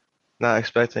 not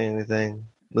expecting anything,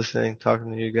 listening,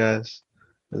 talking to you guys.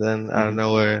 And then out of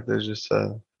nowhere, there's just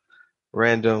a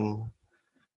random,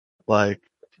 like,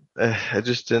 it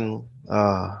just didn't,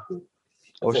 It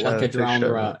looked like a drama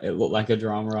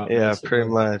rat. Yeah, basically. Pretty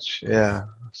much. Yeah.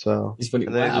 So It's funny.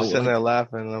 and they're just sitting there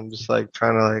laughing. And I'm just like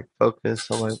trying to like focus.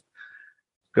 I'm like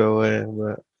go away,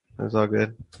 but it's all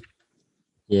good.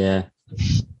 Yeah.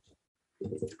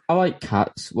 I like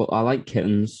cats. Well, I like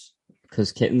kittens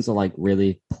because kittens are like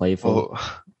really playful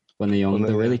when they're young.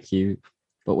 They're really cute,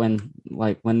 but when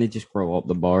they just grow up,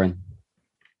 they're boring.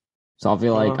 So I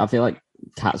feel like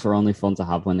cats are only fun to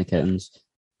have when they're kittens.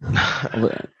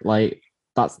 Like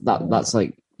that's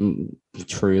like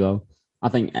true though. I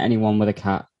think anyone with a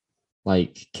cat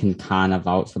like can kind of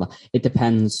vouch for that. It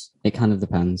depends. It kind of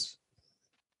depends.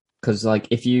 Because like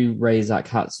if you raise that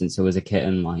cat since it was a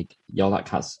kitten, like you're that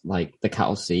cat's like the cat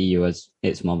will see you as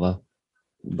its mother.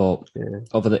 But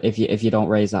if you don't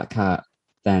raise that cat,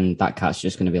 then that cat's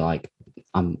just gonna be like,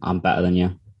 I'm better than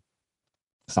you.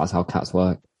 So that's how cats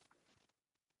work.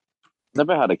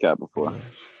 Never had a cat before.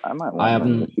 I might want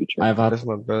one in the future. That's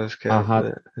my brother's cat. I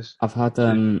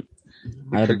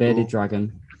had a bearded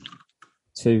dragon.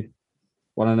 2.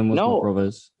 One of them was my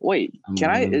brother's. Wait,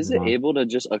 is it able to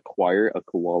just acquire a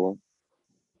koala?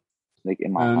 Like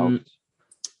in my house?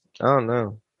 I don't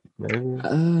know. Maybe.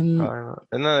 Probably not.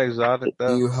 Isn't that exotic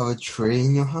though? Do you have a tree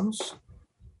in your house?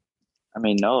 I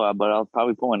mean, no, but I'll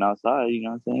probably put one outside, you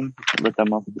know what I'm saying? Let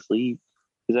them up to sleep.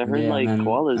 Because I heard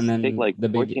koalas take like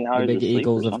 14 hours the big of sleep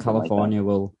eagles of California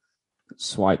will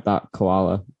swipe that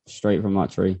koala straight from that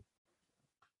tree.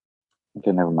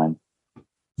 Okay, never mind.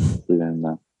 Leave it in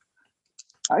there.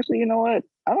 Actually, you know what?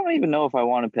 I don't even know if I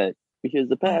want a pet because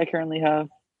the pet I currently have,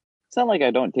 it's not like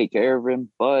I don't take care of him,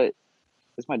 but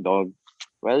it's my dog.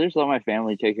 But I just let my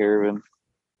family take care of him.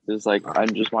 It's like I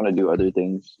just want to do other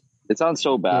things. It sounds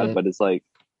so bad, but it's like,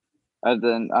 and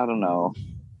then I don't know.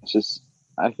 It's just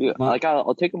I feel like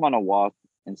I'll take him on a walk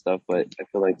and stuff, but I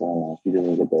feel like he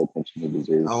doesn't get the attention he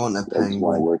deserves. I want a penguin. I just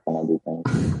want to work on everything.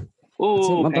 I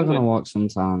take my dog on a walk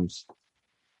sometimes,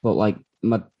 but like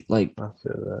my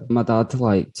dad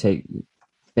like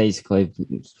basically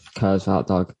cares for that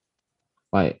dog,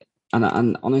 like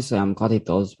and honestly I'm glad he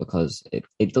does because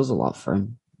it does a lot for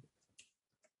him.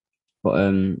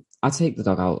 But I take the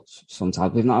dog out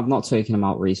sometimes. I've not taken him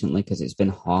out recently because it's been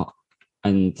hot,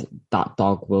 and that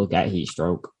dog will get heat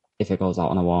stroke if it goes out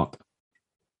on a walk.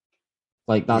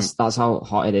 Like that's how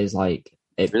hot it is. Like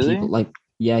really? People like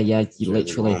you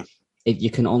literally. Really if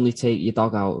you can only take your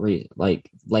dog out like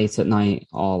late at night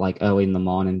or like early in the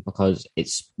morning because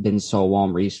it's been so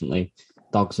warm recently,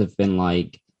 dogs have been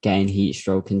like getting heat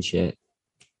stroke and shit.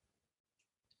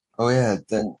 Oh yeah,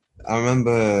 I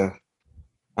remember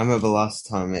last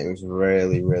time it was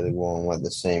really, really warm, like the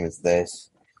same as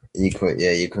this. You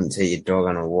couldn't take your dog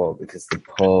on a walk because the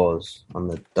paws on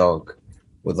the dog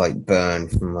would like burn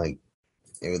from like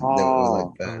they would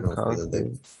like burn off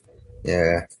the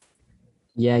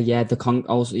Yeah,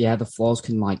 the floors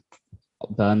can like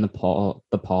burn the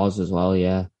paws as well.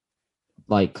 Yeah,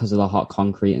 like because of the hot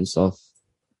concrete and stuff.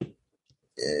 Yeah,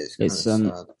 it's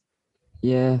sad.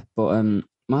 Yeah, but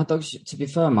my dog's, to be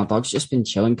fair, my dog's just been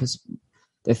chilling because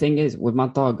the thing is with my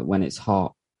dog when it's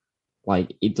hot,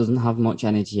 like he doesn't have much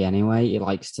energy anyway. He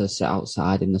likes to sit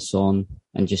outside in the sun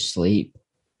and just sleep.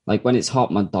 Like when it's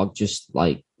hot, my dog just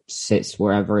like sits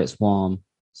wherever it's warm,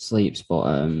 sleeps.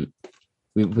 But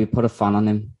we put a fan on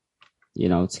him, you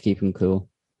know, to keep him cool.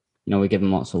 You know, we give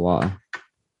him lots of water.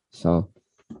 So,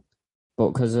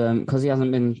 but because he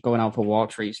hasn't been going out for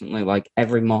walks recently, like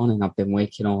every morning I've been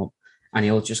waking up and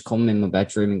he'll just come in my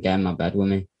bedroom and get in my bed with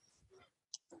me.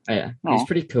 Yeah, it's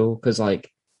pretty cool because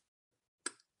like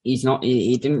he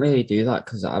didn't really do that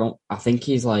because I think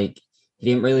he's like he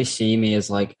didn't really see me as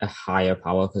like a higher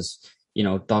power because you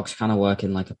know dogs kind of work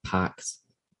in like a pack.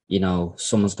 You know,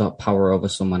 someone's got power over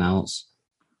someone else.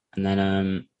 And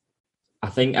then I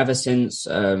think ever since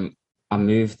I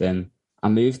moved him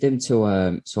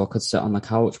to so I could sit on the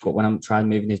couch. But when I'm trying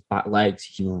moving his back legs,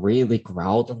 he really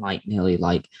growled and like nearly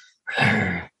like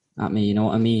at me. You know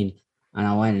what I mean? And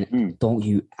I went, "Don't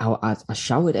you?" I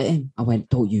shouted at him. I went,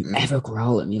 "Don't you ever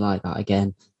growl at me like that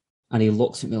again." And he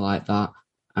looked at me like that.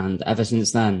 And ever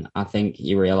since then, I think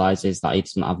he realizes that he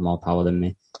doesn't have more power than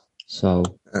me. So.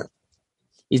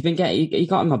 He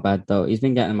got in my bed though. He's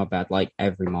been getting in my bed like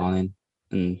every morning,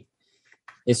 and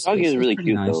it's really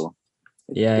cute nice. though.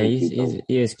 He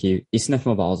is cute. He sniffed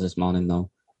my balls this morning though,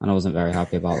 and I wasn't very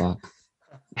happy about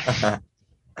that.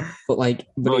 but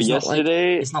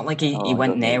yesterday, it's not like he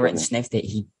went near it and sniffed it.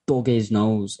 He dug his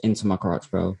nose into my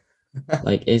crotch, bro.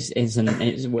 Like it's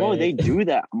weird. Bro, they do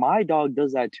that. My dog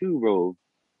does that too, bro.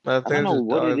 I don't know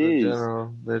what it is.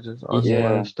 General. They're just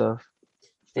on stuff.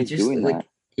 They just doing like. That.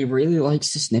 He really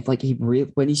likes to sniff. Like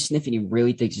when he's sniffing, he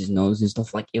really digs his nose and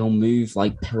stuff. Like he'll move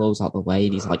like pillows out the way,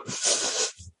 and he's like,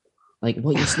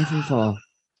 "What are you sniffing for?"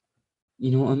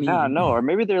 You know what I mean? Yeah, no, or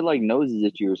maybe they're like noses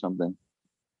at you or something.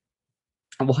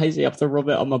 Why does he have to rub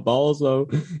it on my balls though?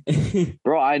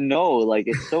 Bro, I know, like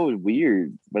it's so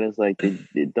weird, but it's like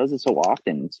it does it so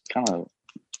often. It's kind of,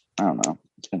 I don't know.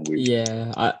 It's kind of weird.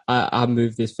 Yeah, I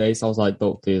moved his face. I was like,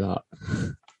 don't do that.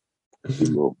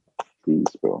 Bro, please,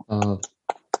 bro.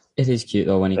 It is cute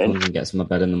though when he comes and gets in my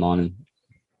bed in the morning.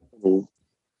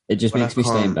 It just When makes I me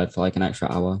stay in can't- bed for like an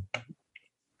extra hour.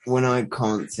 When I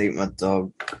can't take my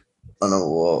dog on a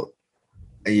walk,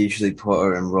 I usually put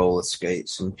her in roller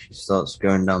skates and she starts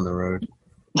going down the road.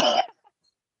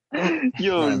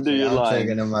 Yo, I'm dude, you're lying.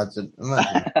 Imagine.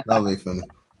 That'll be funny.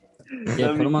 Yeah, That'd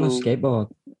put be him on a cool.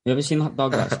 skateboard. You ever seen that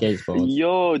dog that skateboards?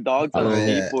 Yo, dogs on Oh,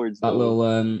 yeah. skateboards. That though.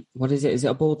 little what is it? Is it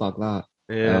a bulldog that?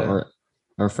 Yeah.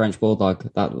 Or a French bulldog?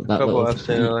 That A couple little I've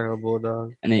seen like a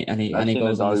bulldog. and he I've seen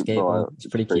goes a on the dog, bro, skateboard. It's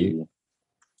pretty crazy. cute.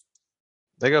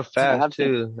 They go I fast have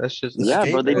too. That's just Yeah,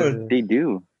 bro, skateboard. they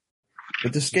do.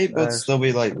 But the skateboard still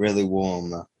be like really warm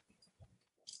though.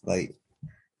 Like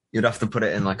you'd have to put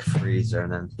it in like a freezer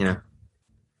and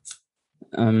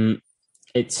then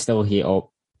It's still heat up.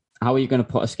 How are you going to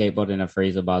put a skateboard in a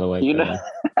freezer? By the way, You know.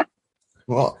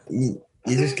 What? You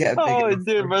just get a big Oh, enough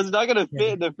dude, bro, it's not gonna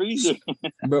fit in the freezer.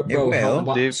 bro.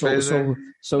 will. Deep So freezer.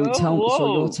 so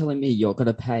Whoa. you're telling me you're going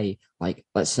to pay like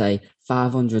let's say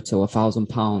 £500 to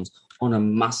 £1,000 on a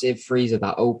massive freezer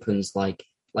that opens like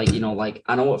I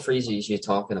know what freezers you're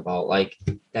talking about, like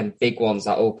them big ones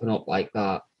that open up like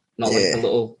that, not like the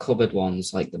little cupboard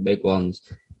ones, like the big ones.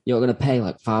 You're going to pay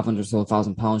like £500 to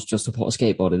 £1,000 just to put a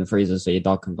skateboard in the freezer so your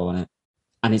dog can go on it.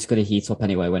 And it's going to heat up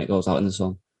anyway when it goes out in the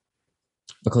sun.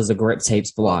 Because the grip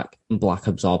tape's black and black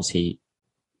absorbs heat.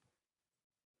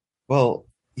 Well,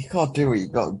 you can't do what you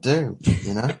got to do,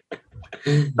 you know?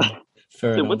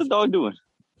 Fair Dude, enough. what the dog doing?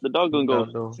 The dog gonna go.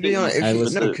 No. To be honest, Hey, if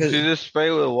listen, If you just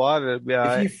spray with water, it'd be you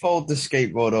alright. fold the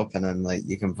skateboard up and then like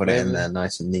you can put it in there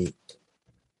nice and neat.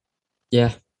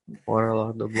 Yeah.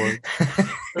 Waterlogged the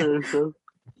board.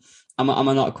 I'm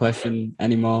not a question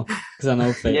anymore because I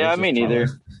know Fvtal. Yeah, me neither.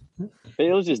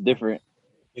 It was just different.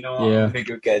 You know what? Yeah. I think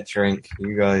we'll get a drink.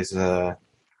 You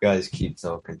guys keep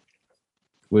talking.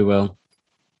 We will.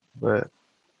 But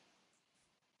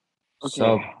Okay,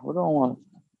 So what do I want?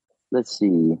 Let's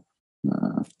see.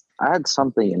 I had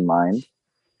something in mind.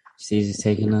 Steve's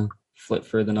taking a flip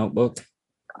through the notebook.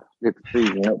 It's free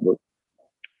notebook.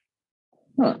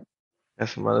 Huh.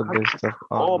 that's some other big stuff.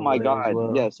 Oh my as god,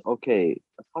 well. yes. Okay,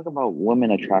 let's talk about women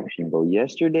attraction, bro.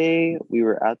 Yesterday we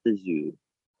were at the zoo,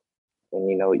 and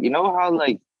you know how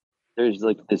like there's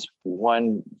like this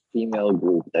one female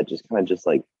group that just kind of just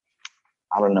like,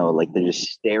 I don't know, like they just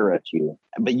stare at you,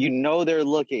 but they're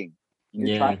looking.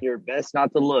 You're trying your best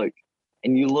not to look,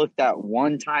 and you look that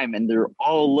one time, and they're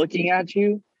all looking at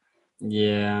you.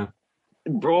 Yeah.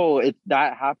 Bro,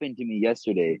 that happened to me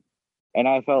yesterday, and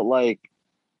I felt like,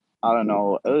 I don't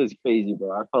know, it was crazy,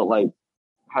 bro. I felt like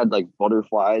I had like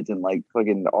butterflies and like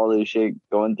fucking all this shit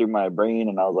going through my brain,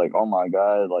 and I was like, oh my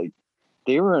god, like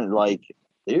they were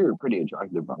pretty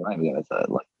attractive, bro. I'm not even gonna say it.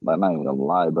 Like, I'm not even gonna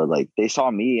lie, but like they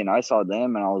saw me and I saw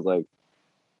them, and I was like,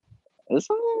 is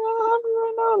something gonna happen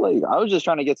right now? Like, I was just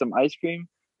trying to get some ice cream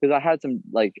because I had some,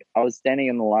 like, I was standing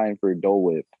in the line for Dole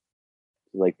Whip,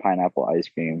 like pineapple ice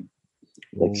cream,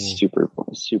 like super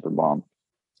bomb.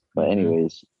 But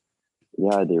anyways,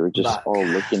 yeah, they were just all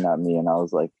looking at me, and I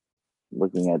was like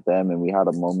looking at them, and we had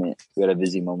a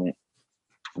busy moment,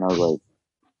 and I was like,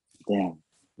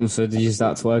 damn. So did you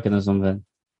start twerking or something?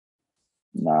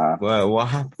 Nah. Well, what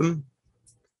happened?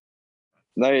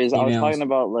 I was Females. talking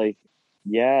about like,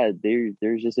 yeah,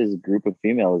 there's just this group of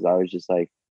females I was just like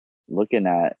looking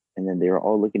at, and then they were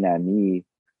all looking at me.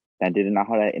 And I didn't know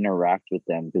how to interact with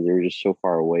them because they were just so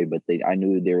far away, but I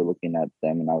knew they were looking at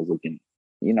them, and I was looking,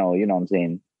 you know what I'm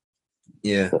saying?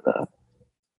 Yeah. But, that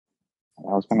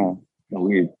was kind of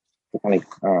weird. I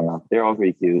don't know. They're all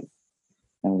pretty cute.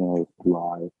 I don't know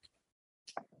why.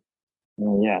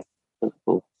 Yeah, that's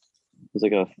cool. It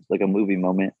was like a movie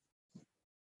moment.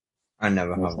 I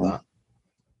never have that.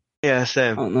 Yeah, I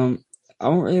same. don't know. I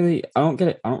don't get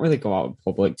it. I don't really go out in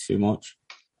public too much.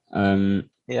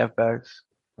 Yeah, facts.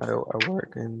 I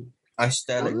work and I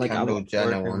stared at Like, Kendall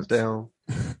Jenner work and once. stay home.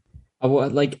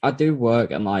 I do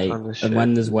work and like, Ton of and when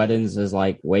shit. there's weddings, there's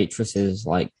like waitresses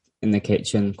like in the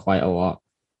kitchen quite a lot.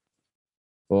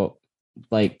 But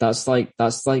like that's like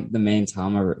the main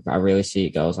time I really see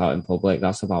girls out in public.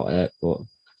 That's about it. But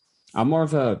I'm more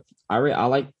of a I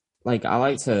like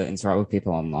to interact with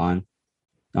people online.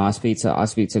 I speak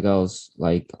to girls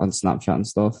like on Snapchat and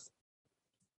stuff,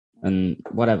 and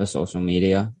whatever social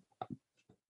media.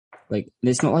 Like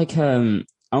it's not like I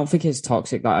don't think it's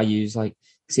toxic that I use like.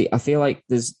 See, I feel like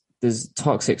there's there's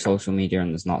toxic social media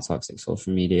and there's not toxic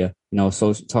social media.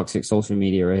 Toxic social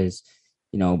media is,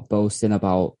 boasting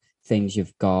about things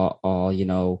you've got, or,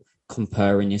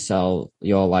 comparing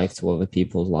your life to other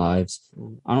people's lives.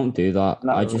 I don't do that.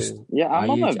 I'm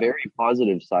on the very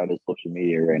positive side of social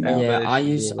media right now. Yeah, I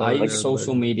use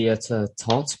social media to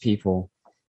talk to people,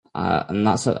 and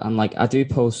I do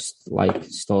post like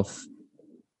stuff,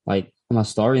 like on my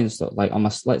story and stuff, like on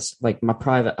my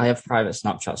private. I have private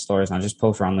Snapchat stories, and I just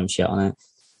post random shit on it.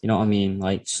 You know what I mean?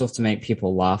 Like stuff to make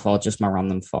people laugh, or just my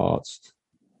random thoughts.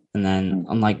 And then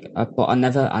but I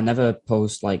never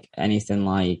post like anything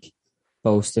like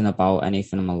boasting about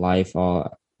anything in my life,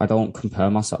 or I don't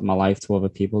compare my life to other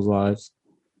people's lives.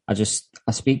 I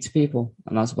speak to people,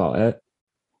 and that's about it.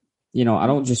 I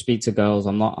don't just speak to girls.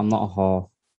 I'm not a whore.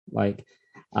 Like,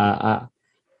 I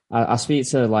speak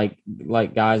to like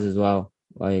guys as well,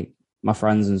 like my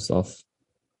friends and stuff.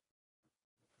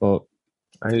 But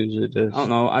I usually just. I don't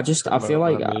know. I feel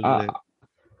like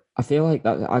I feel like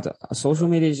that social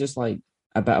media is just like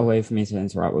a better way for me to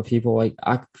interact with people. Like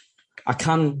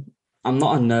I'm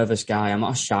not a nervous guy. I'm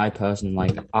not a shy person.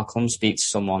 Like I'll come speak to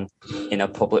someone in a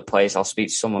public place. I'll speak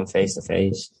to someone face to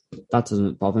face. That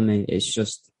doesn't bother me. It's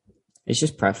just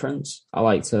preference. I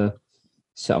like to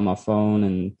sit on my phone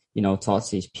and, talk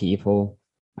to these people.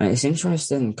 And it's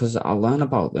interesting because I learn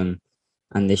about them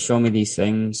and they show me these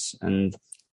things, and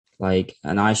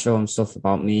I show them stuff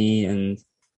about me, and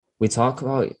we talk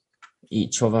about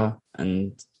each other,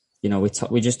 and,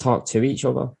 we just talk to each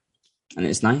other, and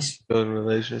it's nice. Building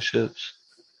relationships.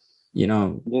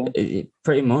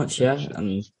 Pretty much, yeah.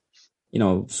 And,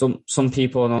 some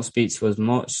people I don't speak to as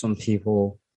much. Some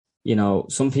people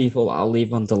I'll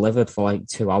leave undelivered for like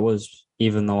 2 hours,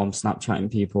 even though I'm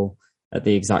Snapchatting people at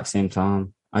the exact same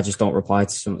time. I just don't reply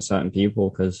to some certain people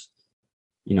because,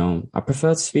 I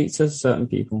prefer to speak to certain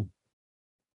people.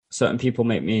 Certain people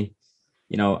make me,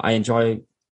 I enjoy,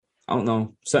 I don't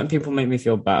know, certain people make me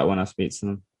feel better when I speak to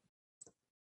them.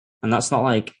 And that's not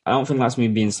like, I don't think that's me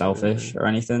being selfish or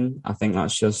anything. I think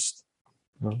that's just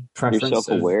preference. You're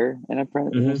self-aware in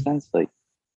a sense, like,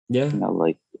 yeah,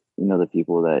 the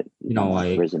people that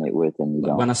like resonate with, and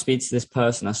when I speak to this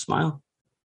person, I smile.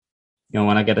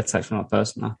 When I get a text from that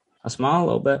person, I smile a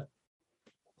little bit.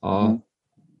 Or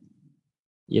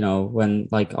when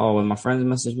my friends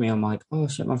message me, I'm like, oh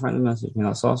shit, my friends messaged me,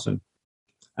 that's awesome.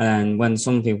 And then when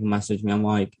some people message me, I'm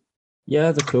like,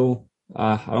 yeah, they're cool.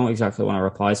 I don't exactly want to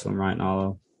reply to them right now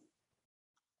though,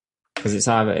 because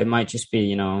it might just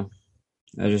be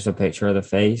just a picture of the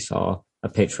face or a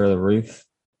picture of the roof.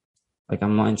 Like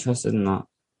I'm not interested in that.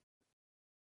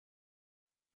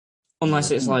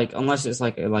 Unless it's like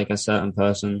a certain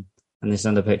person and they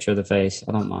send a picture of the face,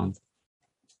 I don't mind.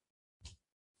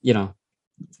 It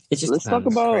just let's talk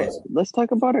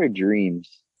about our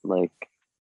dreams. Like,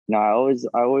 I always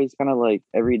kind of like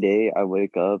every day I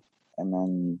wake up and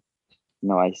then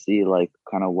I see like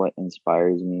kind of what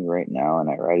inspires me right now, and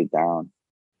I write it down.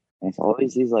 And it's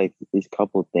always these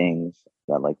couple things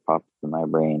that like pop in my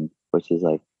brain, which is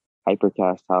like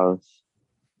hypercast house,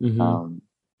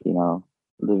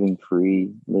 living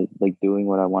free, like doing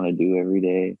what I want to do every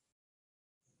day,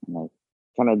 and like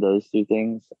kind of those two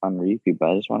things on repeat.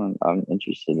 But I'm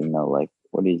interested to know, like,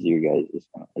 what is your guys'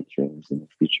 kind of like dreams in the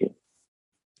future?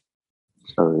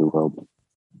 Sorry, well,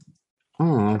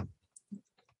 oh,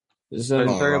 so are you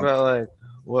talking about like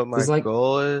what my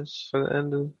goal is for the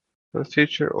end of the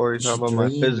future, or are you talking about my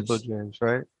physical dreams,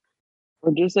 right?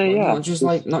 Or just say not just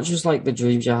like the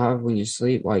dreams you have when you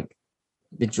sleep, like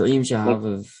the dreams you have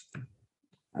of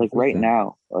like everything. Right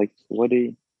now, like what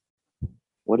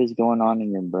is going on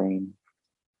in your brain?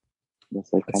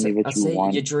 That's like kind of what you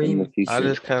want your dream. In the future. I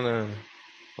just kind of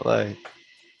like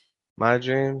my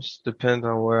dreams depend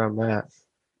on where I'm at.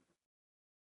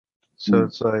 So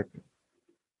it's like,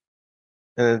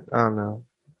 and I don't know.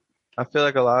 I feel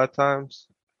like a lot of times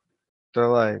they're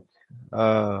like,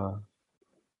 I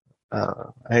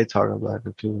hate talking about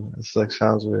it too. It's like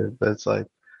sounds weird, but it's like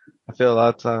I feel a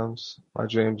lot of times my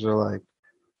dreams are like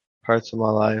parts of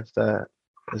my life that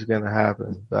is gonna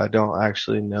happen, but I don't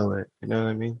actually know it. You know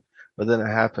what I mean? But then it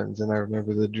happens, and I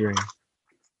remember the dream.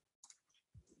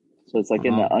 So it's like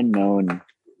in the unknown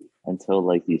until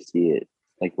like you see it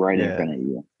like right in front of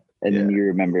you, and then you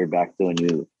remember back to when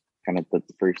you kind of put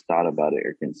the first thought about it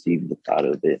or conceived the thought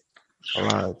of it. A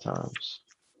lot of times.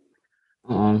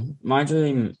 My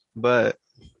dream, but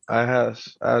I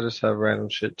just have random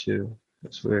shit too.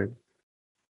 It's weird.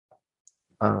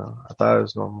 I thought it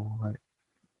was normal. Like,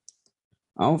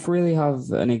 I don't really have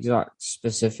an exact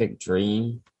specific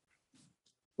dream.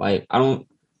 Like I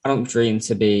don't dream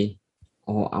to be,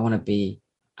 I want to be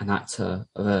an actor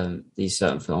of these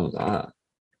certain films.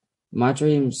 My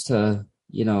dreams to,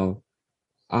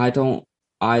 I don't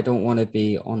want to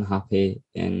be unhappy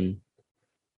in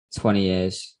 20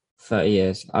 years, 30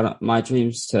 years. My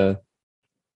dreams to,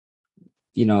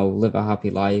 live a happy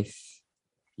life.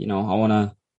 I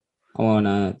want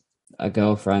a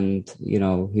girlfriend,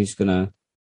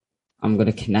 I'm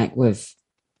gonna connect with,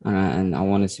 and I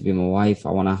want it to be my wife.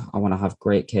 I wanna have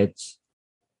great kids.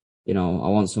 I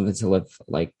want something to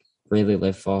really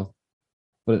live for.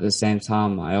 But at the same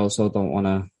time, I also don't want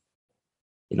to,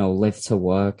 live to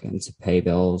work and to pay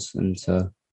bills and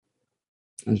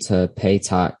to pay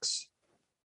tax.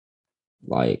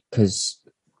 Because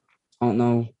I don't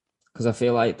know, because I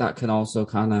feel like that can also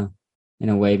kind of, in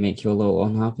a way, make you a little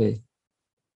unhappy.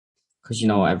 Because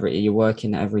you're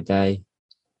working every day,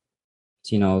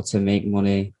 to make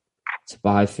money, to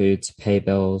buy food, to pay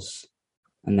bills,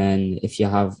 and then if you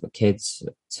have kids,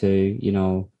 to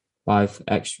buy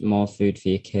more food for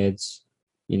your kids,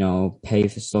 pay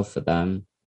for stuff for them,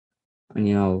 and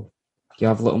you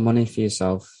have a little money for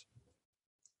yourself.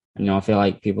 And I feel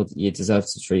like you deserve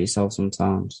to treat yourself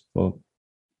sometimes, but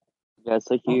Yeah, it's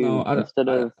like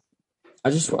I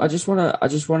just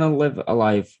wanna live a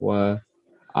life where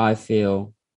I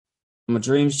feel my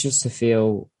dream's just to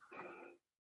feel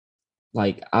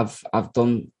like I've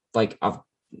done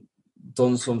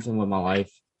something with my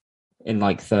life in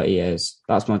 30 years.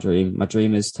 That's my dream. My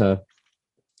dream is to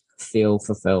feel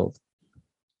fulfilled.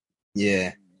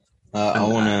 Yeah. I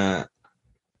wanna,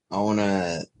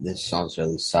 this sounds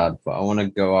really sad, but I wanna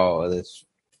go out of this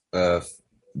earth,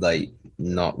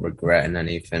 not regretting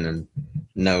anything and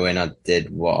knowing I did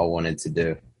what I wanted to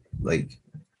do. I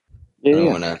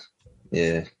don't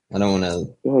wanna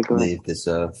leave this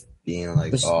earth being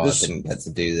like, I didn't get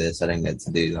to do this, I didn't get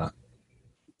to do that.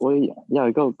 Well, yeah,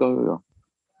 go.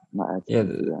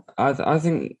 I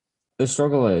think the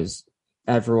struggle is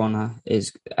everyone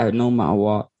is, no matter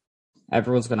what,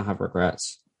 everyone's gonna have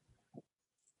regrets.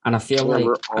 And I feel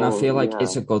like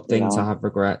it's a good thing to have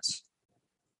regrets.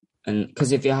 And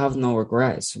because if you have no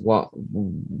regrets, what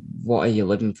are you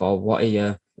living for?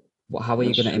 How are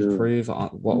you going to improve on?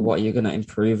 What are you going to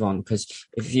improve on? Because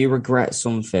if you regret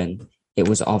something, it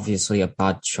was obviously a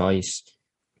bad choice.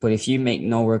 But if you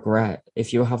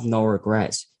have no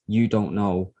regrets, you don't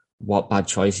know what bad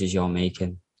choices you're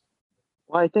making.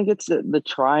 Well, I think it's the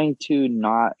trying to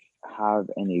not have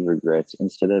any regrets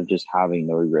instead of just having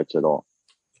no regrets at all.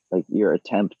 Like your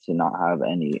attempt to not have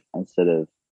any instead of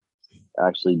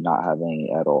actually not having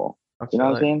any at all. You know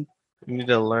what I'm saying? You need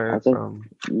to learn from.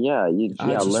 Yeah,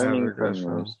 learning from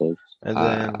your mistakes, and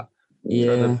then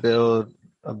try to build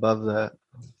above that.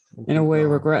 In a way,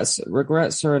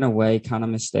 regrets are in a way kind of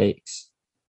mistakes,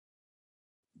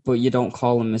 but you don't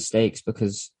call them mistakes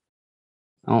because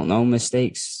I don't know,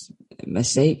 mistake.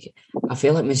 I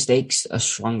feel like mistake's a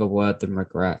stronger word than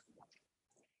regret.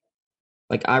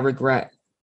 I regret.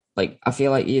 I feel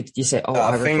like you say,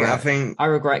 I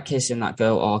regret kissing that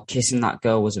girl, or kissing that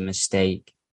girl was a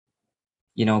mistake.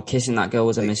 Kissing that girl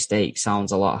was a mistake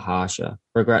sounds a lot harsher.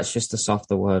 Regret's just a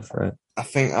softer word for it. I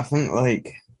think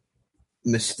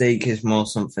mistake is more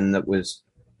something that was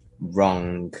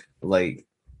wrong. Like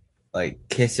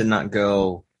kissing that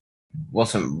girl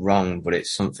wasn't wrong, but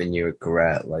it's something you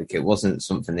regret. It wasn't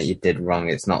something that you did wrong.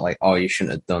 It's not like, you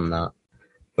shouldn't have done that,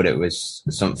 but it was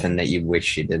something that you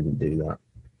wish you didn't do that.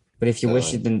 But if you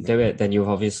wish you didn't do it, then you've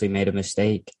obviously made a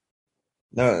mistake.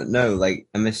 No,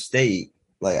 a mistake,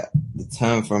 the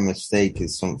term for a mistake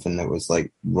is something that was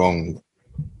wrong.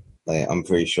 I'm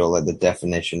pretty sure the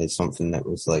definition is something that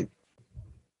was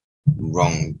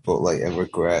wrong, but a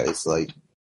regret is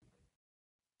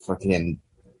fucking,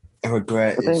 a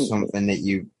regret is something that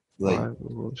you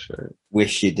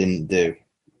wish you didn't do.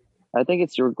 I think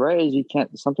it's regret is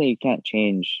something you can't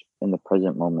change in the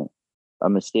present moment. A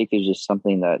mistake is just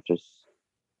something that just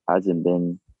hasn't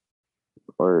been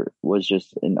or was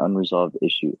just an unresolved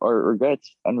issue. Or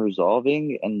regret's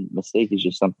unresolving, and mistake is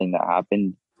just something that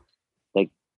happened that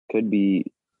could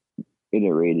be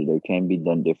iterated or can be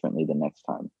done differently the next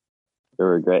time. The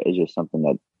regret is just something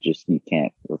that just you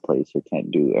can't replace or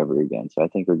can't do ever again. So I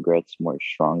think regret's more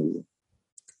stronger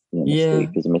than a mistake,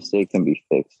 because a mistake can be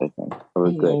fixed, I think. A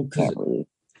regret can't really.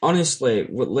 Honestly,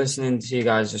 listening to you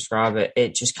guys describe it,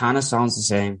 it just kind of sounds the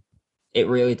same. It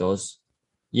really does.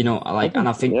 And I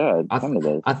think, it kind of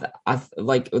does. I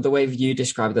the way you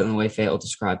described it and the way Fvtal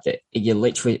described it,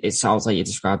 it sounds like you're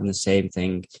describing the same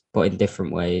thing, but in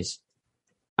different ways.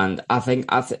 And I think,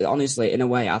 honestly, in a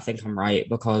way, I think I'm right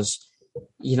because,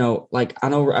 I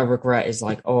know a regret is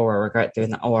I regret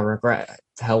doing that. I regret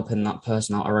helping that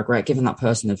person out. I regret giving that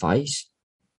person advice.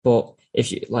 But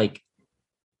if you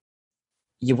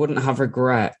you wouldn't have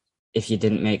regret if you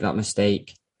didn't make that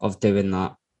mistake of doing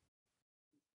that.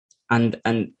 And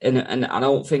I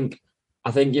don't think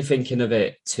I think you're thinking of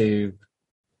it too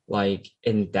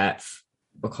in depth,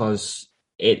 because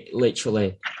it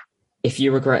literally, if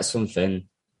you regret something,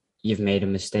 you've made a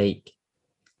mistake.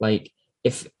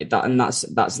 If that, and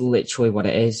that's literally what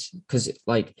it is. Because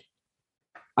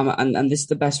and this is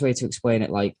the best way to explain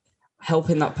it.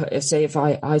 Helping that, say if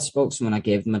I spoke to someone, I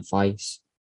gave them advice,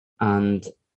 and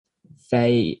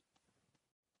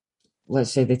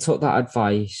let's say they took that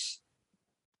advice,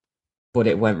 but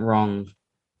it went wrong.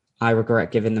 I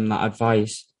regret giving them that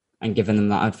advice, and giving them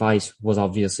that advice was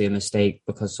obviously a mistake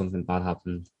because something bad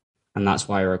happened, and that's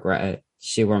why I regret it.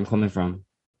 See where I'm coming from?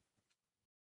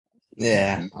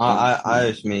 Yeah,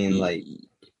 I just mean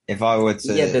if I were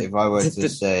to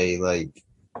say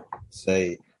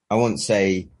I wouldn't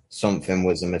say something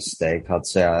was a mistake. I'd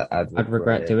say I'd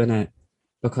regret doing it,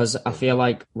 because I feel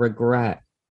like regrets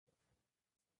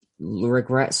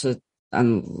are,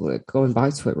 and going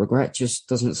back to it, regret just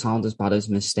doesn't sound as bad as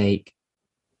mistake.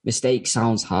 Mistake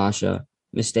sounds harsher.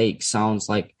 Mistake sounds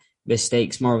like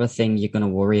mistake's more of a thing you're going to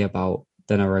worry about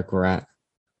than a regret.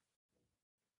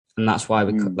 And that's why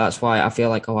that's why I feel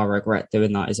like, I regret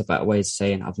doing that is a better way of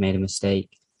saying I've made a mistake,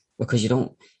 because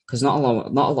not a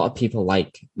lot of people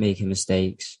like making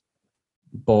mistakes,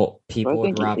 but people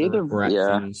would rather regret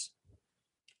things.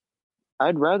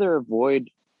 I'd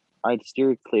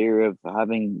steer clear of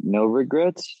having no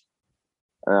regrets,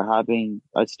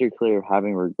 I'd steer clear of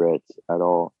having regrets at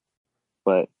all.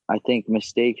 But I think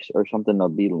mistakes are something that'll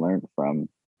be learned from,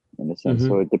 in a sense.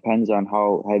 So it depends on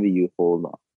how heavy you hold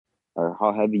on, or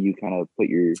how heavy you kind of put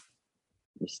your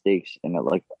mistakes in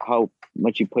it, how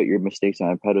much you put your mistakes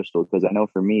on a pedestal. Because I know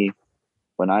for me,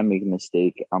 when I make a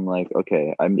mistake, I'm like,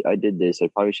 okay, I did this. I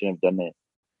probably shouldn't have done it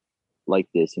like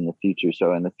this in the future.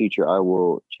 So in the future, I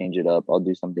will change it up. I'll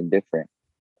do something different.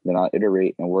 Then I'll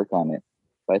iterate and work on it.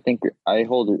 But I think I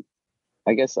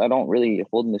guess I don't really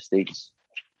hold mistakes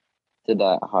to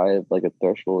that high of a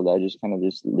threshold. I just kind of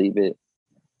just leave it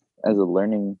as a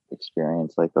learning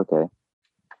experience. Okay,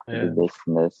 I did this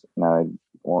and this, and I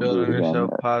won't do it again.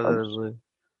 Yourself positively.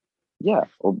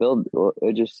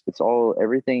 It's all,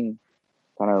 everything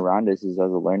kind of around us is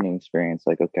as a learning experience.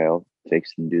 Okay, I'll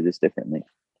fix and do this differently.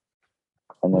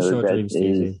 And what's the your dream,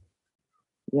 Stevie?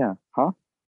 Yeah, huh?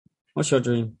 What's your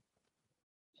dream?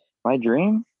 My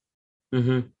dream?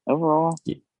 Overall,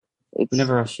 it's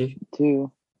never asked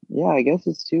you. I guess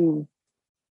it's to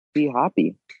be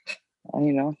happy,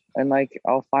 and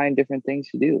I'll find different things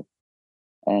to do.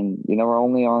 And, we're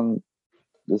only on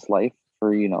this life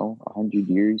for, 100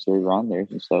 years or around there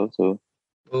and stuff. So,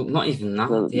 well, not even that.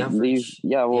 The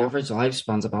average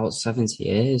lifespan's about 70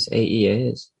 years, 80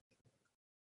 years.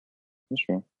 That's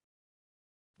true.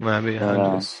 Maybe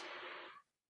 100.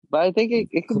 But I think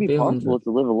it could be possible 100.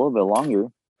 To live a little bit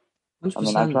longer.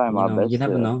 100%, I try my best you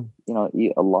never to, know.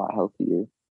 Eat a lot healthier.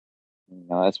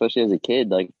 Especially as a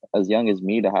kid, as young as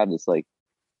me, to have this, to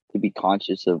be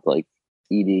conscious of,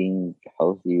 eating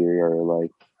healthier, or,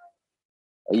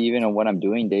 even what I'm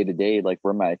doing day to day,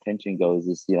 where my attention goes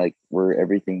is, where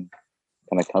everything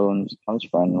kind of comes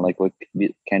from, what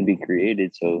can be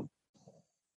created. So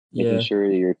making sure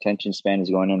that your attention span is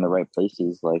going in the right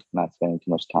places, not spending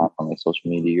too much time on social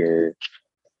media,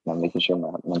 or making sure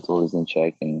my mental is in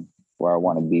check and where I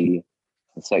want to be,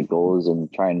 and set goals and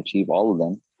try and achieve all of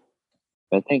them.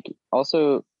 But I think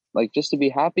also just to be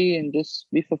happy and just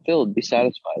be fulfilled, be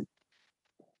satisfied.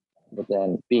 But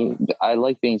then I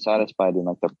like being satisfied in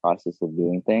the process of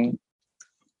doing things.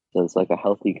 So it's a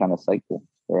healthy kind of cycle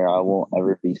where I won't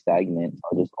ever be stagnant.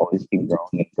 I'll just always keep growing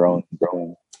and growing and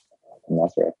growing. And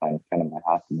that's where I find kind of my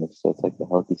happiness. So it's a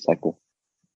healthy cycle.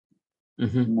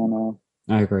 And then,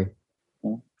 I agree.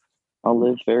 I'll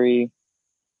live very,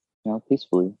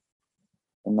 peacefully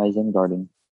in my Zen garden.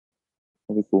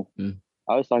 That'd be cool.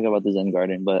 I was talking about the Zen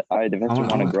garden, but I eventually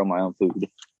want to grow my own food.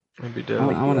 That'd be dope.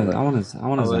 I want a Zen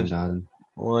garden.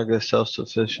 I want a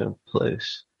self-sufficient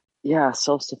place. Yeah,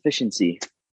 self-sufficiency.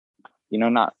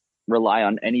 Not rely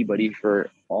on anybody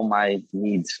for all my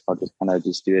needs. I'll just kind of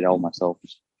just do it all myself.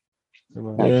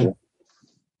 Yeah.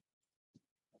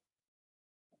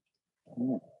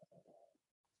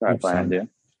 Sorry, fine, dude.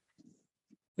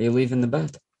 Are you leaving the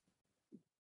bed?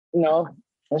 No,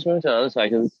 let's move to the other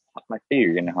side because my feet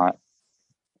are getting hot.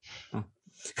 Oh.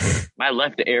 My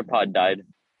left AirPod died,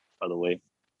 by the way.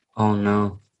 Oh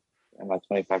no! I'm at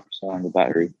 25% on the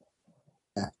battery.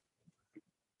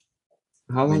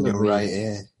 How long have we? Right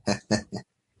here.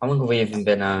 How long have we even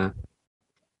been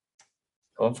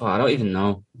going for? I don't even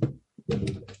know.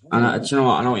 And do you know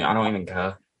what? I don't even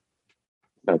care.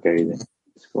 Okay, then.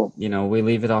 It's cool. You know, we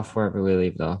leave it off wherever we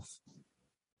leave it off.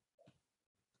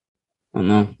 I don't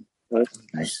know. That's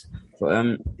nice.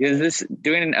 But Because this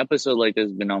doing an episode like this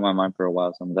has been on my mind for a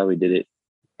while, so I'm glad we did it.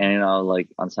 And like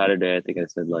on Saturday, I think I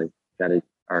said like got it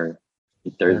or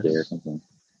Thursday or something.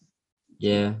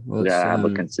 yeah, well, We gotta have a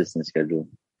consistent schedule.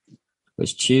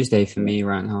 it's Tuesday for me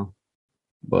right now,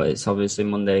 but it's obviously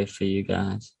Monday for you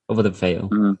guys. Other than Fvtal,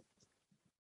 Mm-hmm.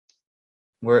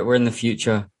 we're in the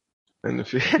future. In the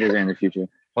future. You're in the future.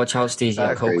 Watch out, Steve.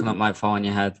 Your coconut might fall on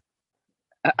your head.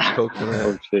 Coconut.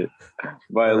 Oh shit!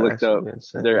 But I looked up.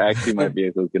 There actually might be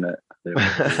a coconut.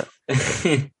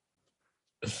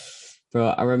 Bro,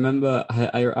 I remember.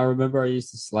 I remember. I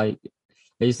used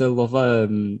to love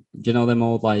you know them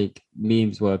old like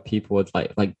memes where people would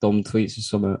like dumb tweets or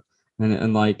something,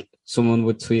 and like someone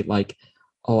would tweet like,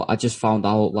 "Oh, I just found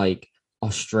out like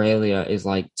Australia is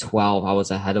like 12 hours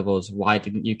ahead of us. Why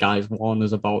didn't you guys warn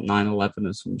us about 9/11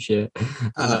 or some shit?"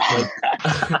 And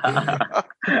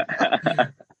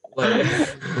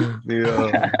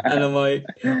Yeah. and I'm like,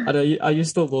 I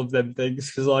used to love them things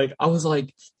because like I was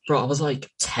like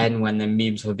 10 when the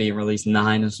memes were being released,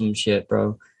 9 or some shit,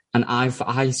 bro. And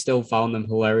I still found them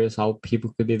hilarious how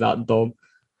people could be that dumb.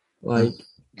 Like,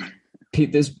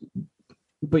 this,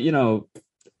 but you know,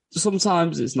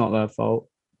 sometimes it's not their fault.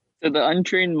 To the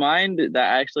untrained mind, that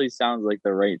actually sounds like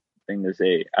the right thing to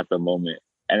say at the moment,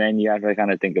 and then you have to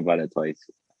kind of think about it twice.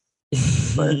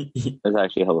 But it's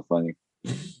actually hella funny.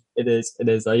 It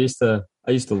is. I used to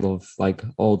love like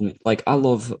old, like I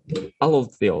loved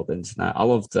the old internet. I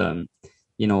loved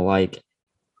you know, like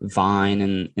Vine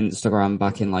and Instagram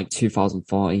back in like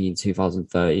 2014,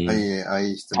 2013. Oh, yeah, I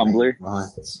used to Tumblr?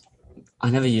 I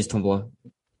never used Tumblr.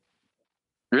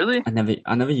 Really? I never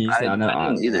used it. I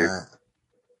didn't either.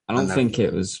 I don't think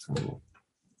it was.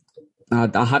 I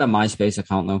had a MySpace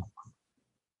account though.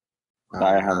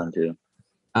 I have one too.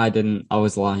 I didn't. I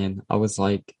was lying. I was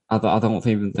like, I don't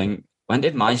even think. When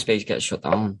did MySpace get shut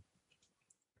down?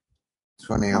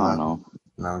 2011. I don't know.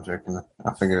 No, I'm joking.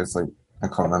 I think it was like, I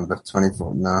can't remember.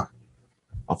 24. No.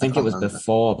 I think it was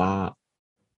before that.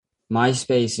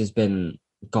 MySpace has been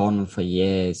gone for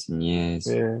years and years.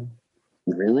 Yeah.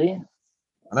 Really?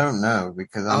 I don't know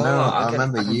because I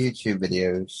remember YouTube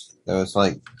videos. There was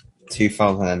like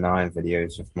 2009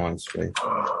 videos of MySpace.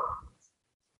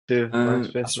 Dude,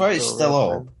 I swear it's still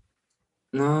up.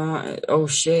 No, oh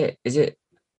shit. Is it?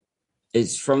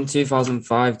 It's from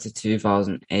 2005 to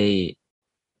 2008.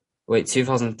 Wait,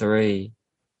 2003.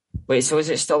 Wait, so is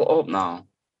it still up now?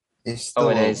 It's still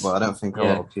it up, is. but I don't think a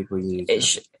lot of people use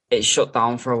it. It shut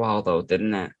down for a while though,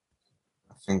 didn't it?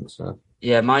 I think so.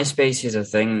 Yeah, MySpace is a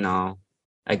thing now.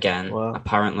 Again, Wow.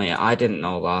 apparently, I didn't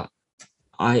know that.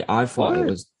 I thought it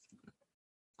was.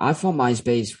 I thought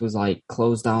MySpace was like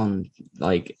closed down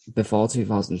like before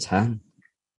 2010.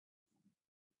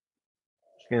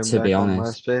 To be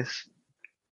honest, MySpace.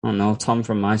 I don't know. Tom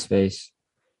from MySpace.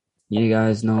 You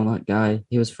guys know that guy?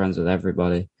 He was friends with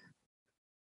everybody.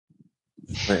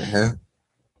 Wait, who?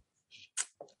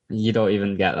 You don't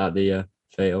even get that, do you?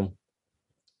 Fvtal.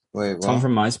 Wait, what? Tom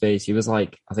from MySpace. He was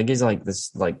like, I think he's like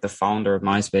this, like the founder of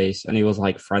MySpace, and he was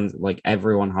like friends. Like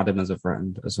everyone had him as a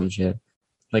friend or some shit.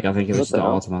 Like I think it was just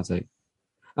automatic.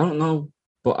 I don't know,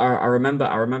 but I remember.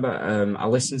 I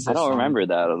listened to. I don't remember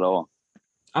that at all.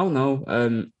 I don't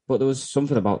know. But there was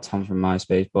something about Tom from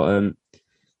MySpace. But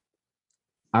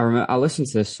I remember I listened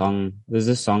to this song. There's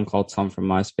this song called "Tom from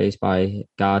MySpace" by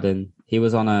Garden. He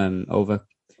was on Over.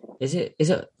 Is it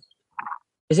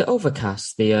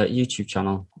Overcast, the YouTube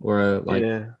channel where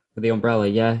the umbrella?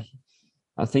 Yeah,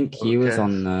 I think he was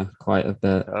on quite a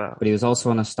bit, but he was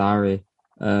also on a Starry.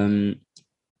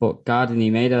 But Garden,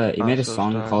 he made a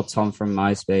song called "Tom from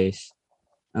MySpace,"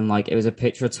 and like it was a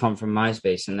picture of Tom from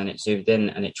MySpace, and then it zoomed in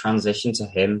and it transitioned to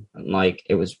him, and like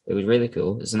it was really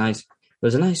cool. It was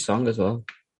a nice song as well.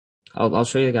 I'll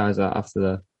show you guys that after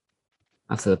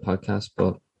the podcast,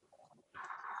 but.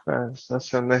 That's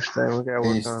the next time we got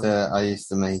work on. I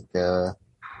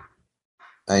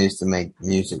used to make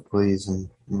music, please, and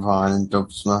Vine and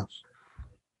Dub Smash.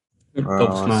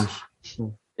 Dub Smash.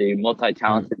 A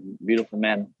multi-talented, beautiful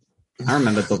man. I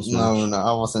remember Dub Smash. No,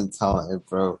 I wasn't talented,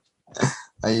 bro.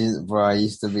 I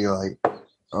used to be like,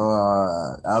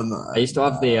 I used to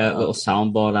have the little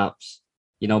soundboard apps,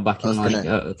 you know, back in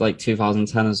like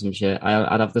 2010 or some shit.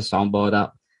 I'd have the soundboard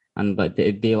app, and like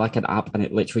it'd be like an app, and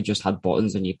it literally just had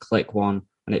buttons, and you click one,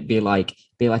 and it'd be like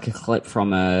a clip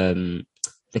from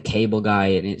the Cable Guy,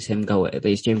 and it's him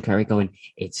it's Jim Carrey going,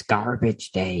 "It's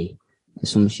garbage day," or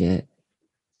some shit.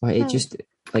 Like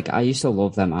like I used to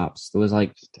love them apps. There was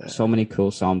like so many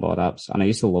cool soundboard apps, and I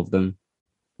used to love them.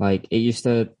 Like it used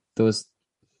to. There was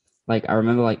like I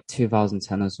remember like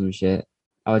 2010 or some shit.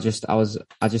 I just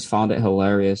found it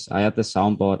hilarious. I had the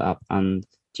soundboard app, and do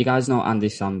you guys know Andy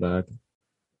Samberg?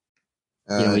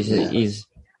 You know, he's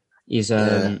he used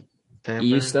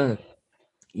to,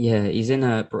 yeah, he's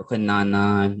in Brooklyn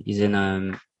Nine-Nine. He's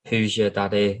in Who's Your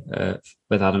Daddy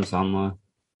with Adam Sandler.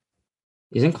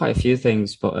 He's in quite a few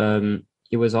things, but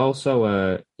he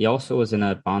also was in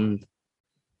a band,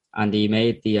 and he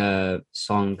made the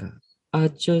song "I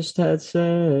Just Had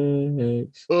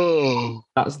Sex." Oh,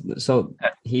 That's so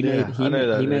he made I know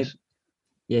that he made is.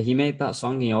 yeah, he made that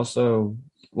song. He also,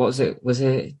 what was it? Was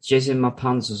it Jizz in My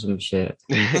Pants or some shit?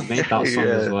 He made that song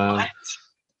as Yeah. well. Yeah,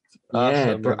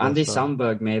 Awesome, but that Andy song.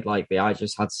 Samberg made like the I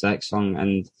Just Had Sex song,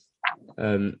 and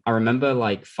I remember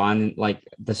like finding like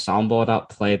the soundboard app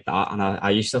played that, and I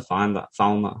used to found that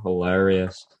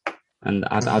hilarious. And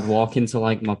I'd walk into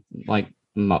like my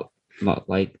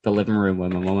like the living room where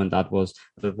my mum and dad was.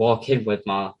 I'd walk in with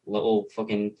my little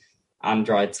fucking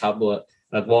Android tablet.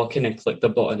 I'd walk in and click the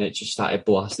button, it just started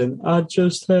blasting. I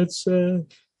just had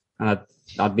sex, and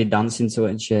I'd be dancing to it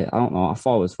and shit. I don't know. I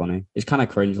thought it was funny. It's kind of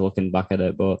cringe looking back at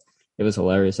it, but it was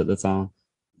hilarious at the time.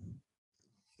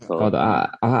 God,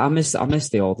 I miss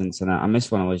the old internet. I miss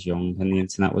when I was young and the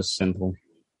internet was simple.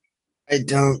 I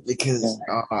don't, because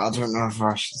I don't know if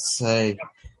I should say,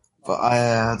 but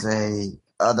I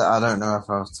don't know if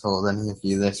I've told any of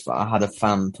you this, but I had a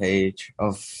fan page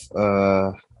of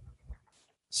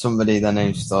somebody, their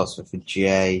name starts with a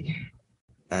J,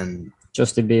 and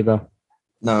Justin Bieber.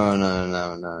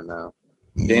 No.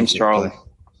 James Charles.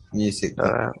 Music.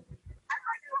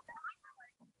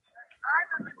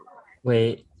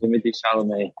 Wait, Timothy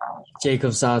Chalamet.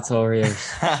 Jacob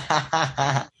Sartorius.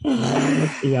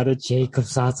 He had a Jacob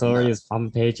Sartorius fan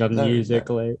page on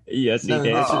Musical.ly. Yes, he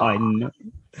did. I know.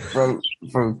 Bro,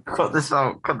 cut this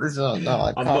out. No,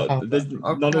 I can't.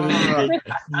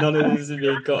 None of this is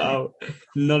being cut out.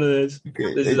 None of this.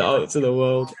 This is out to the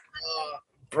world.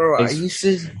 Bro, I used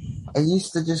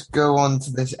to just go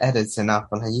onto this editing app,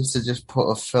 and I used to just put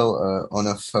a filter on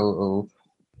a photo,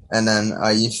 and then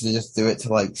I used to just do it to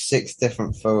like 6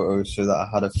 different photos so that I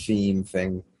had a theme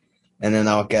thing. And then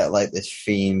I'll get like this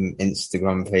theme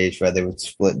Instagram page where they would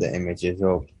split the images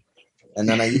up. And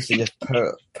then I used to just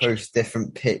post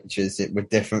different pictures with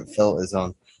different filters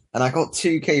on. And I got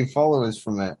 2K followers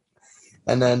from it.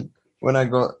 And then when I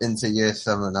got into year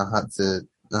 7, I had to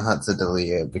delete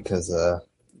it because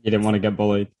you didn't want to get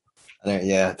bullied. I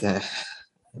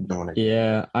don't want to.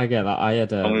 Yeah, I get that. I had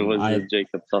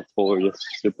Jacob Sartorius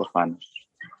super fan.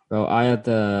 Bro, I had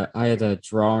a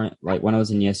drawing, like when I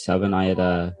was in year 7, I had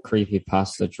a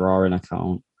creepypasta drawing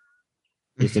account.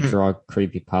 I used to draw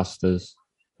creepypastas,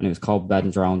 and it was called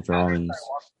Ben Drowned Drawings.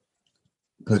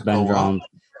 Because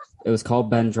it was called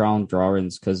Ben Drowned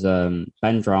Drawings because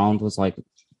Ben Drowned was like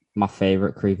my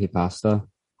favorite creepypasta.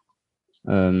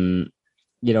 You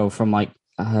know, from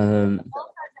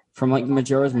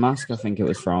Majora's Mask, I think it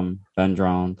was from Ben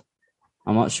Drowned.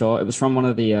 I'm not sure. It was from one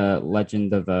of the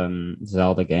Legend of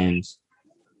Zelda games.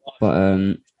 But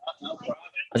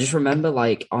I just remember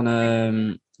like on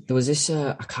there was this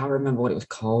I can't remember what it was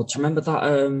called. Do you remember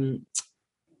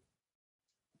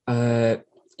that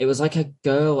it was like a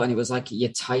girl, and it was like you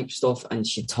type stuff and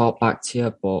she talked back to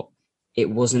you, but it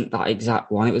wasn't that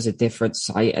exact one. It was a different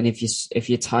site, and if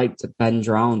you typed Ben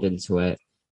Drowned into it,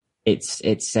 it's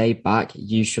say back,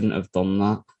 you shouldn't have done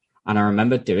that. And I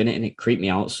remember doing it, and it creeped me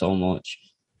out so much.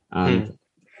 And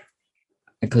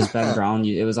because Ben Drowned,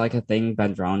 it was like a thing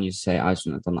Ben Drowned used to say, I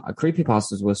shouldn't have done that.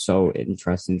 Creepypastas were so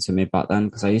interesting to me back then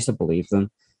because I used to believe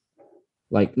them.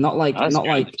 Like, not like I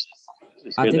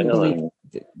didn't believe.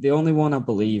 The only one I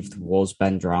believed was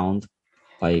Ben Drowned.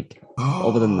 Like,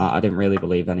 other than that, I didn't really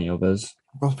believe any others.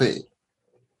 Robbie.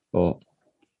 But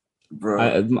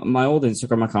my old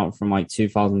Instagram account from like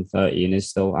 2013 is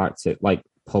still active, like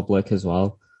public as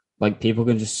well. Like people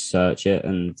can just search it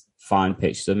and find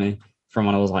pictures of me from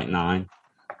when I was like 9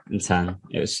 and 10.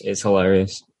 It's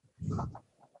hilarious.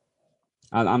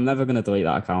 I'm never gonna delete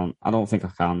that account. I don't think I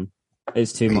can.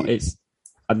 It's too much.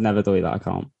 I'd never delete that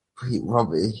account. Wait,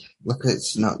 Robbie, look at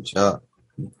Snapchat.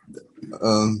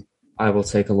 I will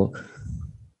take a look.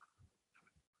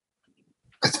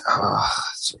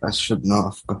 I should not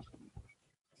have gone.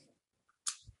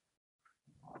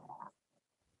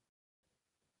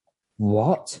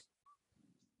 What?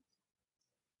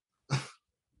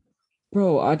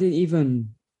 Bro, I've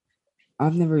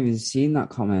never even seen that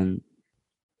comment.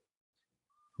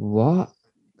 What?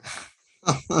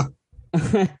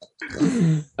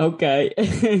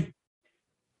 Okay.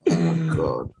 Oh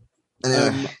god.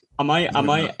 Anyway, I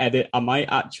might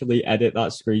actually edit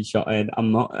that screenshot in.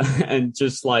 I'm not, and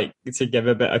just like to give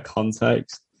a bit of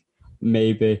context,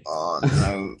 maybe.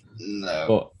 oh no.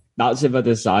 But that's if I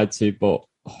decide to. But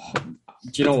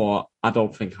do you know what? I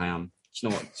don't think I am. Do you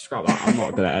know what? Scrap that. I'm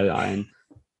not gonna edit that in.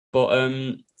 But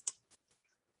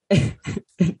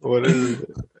What is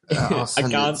it? I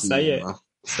can't say it.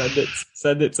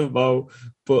 Send it to Mo.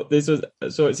 But this was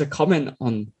it's a comment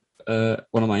on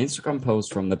one of my Instagram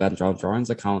posts from the Ben Drive Drawings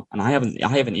account, and I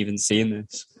haven't even seen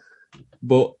this.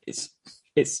 But it's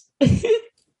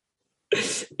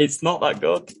it's not that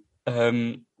good.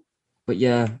 But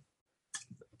yeah,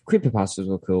 creepypastas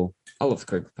were cool. I love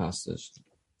creepypastas.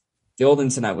 The old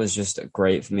internet was just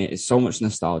great for me. It's so much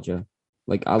nostalgia.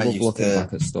 Like I love looking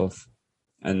back at stuff,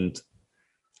 and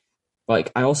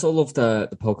like I also love the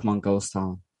Pokemon Ghost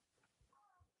Town.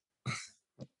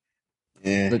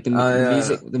 Yeah, like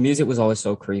the music was always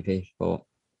so creepy. But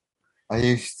I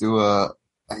used to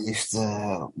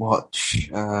watch.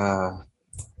 Oh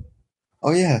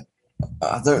yeah,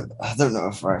 I don't know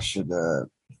if I should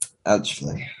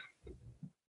actually.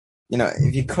 You know,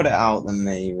 if you cut it out, then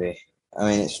maybe. I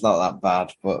mean, it's not that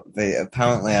bad, but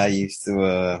apparently I used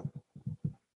to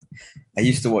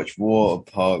watch water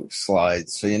park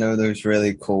slides. So, you know, those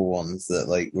really cool ones that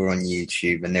like were on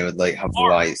YouTube and they would like have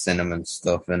lights in them and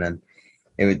stuff. And then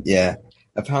it would, yeah.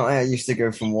 Apparently I used to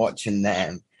go from watching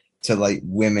them to like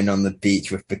women on the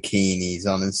beach with bikinis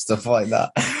on and stuff like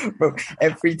that. Bro,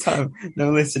 every time,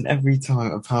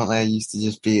 apparently I used to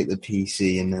just be at the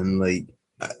PC and then they'd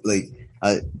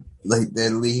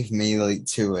leave me like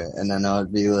to it and then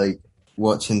I'd be like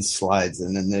watching slides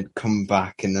and then they'd come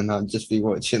back and then I'd just be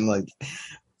watching like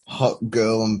Hot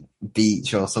Girl on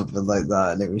Beach or something like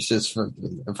that. And it was just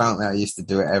apparently I used to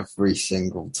do it every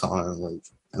single time. Like,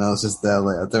 and I was just there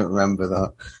like, I don't remember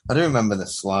that. I do remember the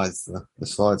slides though. The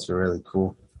slides were really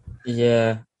cool.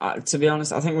 Yeah, to be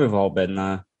honest, I think we've all been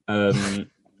there.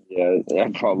 Yeah,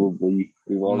 probably.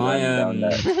 We've all gone down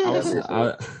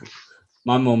that.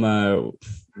 My mum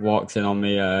walked in on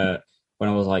me when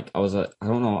I was like, I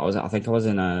think I was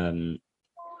in I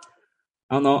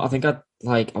don't know, I think I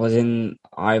was in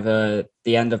either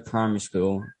the end of primary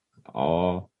school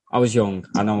or I was young.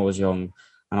 I know I was young,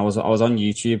 and I was on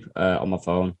YouTube on my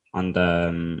phone, and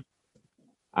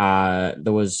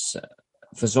there was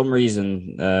for some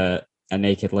reason a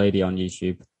naked lady on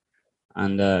YouTube,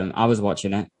 and I was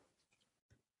watching it.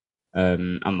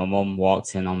 And my mum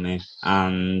walked in on me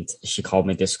and she called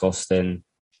me disgusting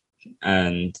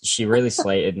and she really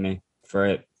slated me for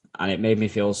it, and it made me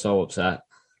feel so upset.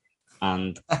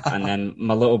 And then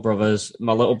my little brother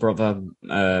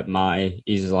Marty,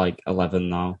 he's like 11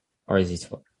 now, or is he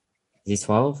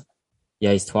 12?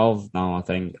 Yeah, he's 12 now, I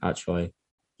think, actually.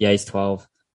 Yeah, he's 12.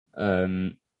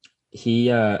 He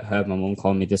heard my mum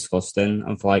call me disgusting,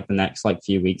 and for like the next like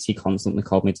few weeks he constantly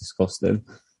called me disgusting.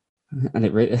 And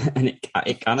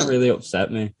it kind of really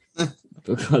upset me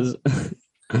because,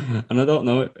 and I don't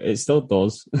know, it still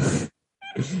does,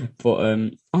 but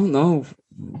I don't know.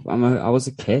 I was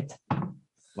a kid,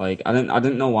 like I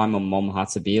didn't know why my mum had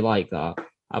to be like that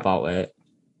about it.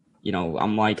 You know,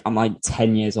 I'm like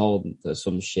 10 years old or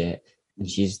some shit, and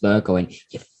she's there going,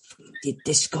 "You're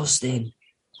disgusting,"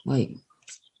 like,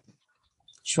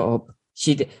 shut up.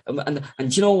 She did, and do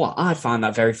you know what? I find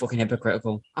that very fucking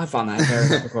hypocritical. I find that very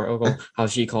hypocritical how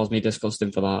she calls me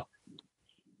disgusting for that.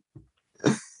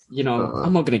 You know,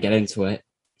 I'm not gonna get into it.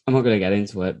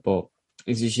 But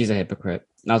she's a hypocrite.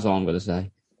 That's all I'm gonna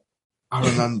say. I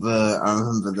remember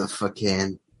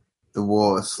the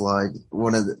water slide.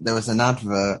 There was an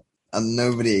advert, and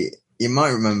you might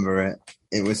remember it.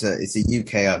 It's a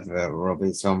UK advert,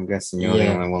 Robbie. So I'm guessing you're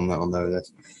the only one that will know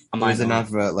this. There was an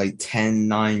advert like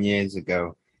 9 years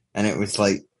ago, and it was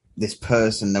like this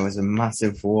person. There was a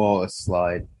massive water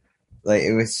slide. Like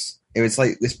it was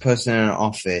like this person in an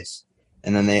office,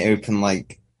 and then they opened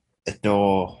like a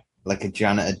door, like a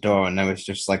janitor door, and there was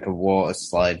just like a water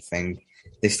slide thing.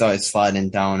 They started sliding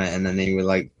down it, and then they were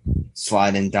like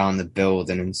sliding down the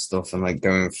building and stuff, and like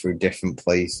going through different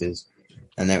places.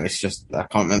 And it was just, I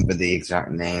can't remember the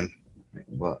exact name,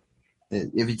 but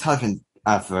if you type in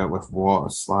advert with water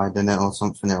slide in it or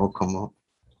something, it will come up.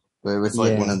 But it was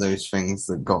like one of those things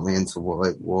that got me into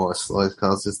water slides, because I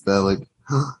was just there like,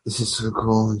 oh, this is so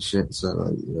cool and shit. So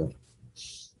like, yeah.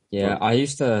 Yeah, I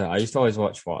used to always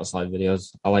watch water slide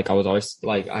videos. I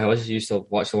always used to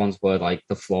watch the ones where like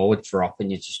the floor would drop and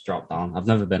you just drop down. I've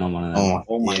never been on one of them.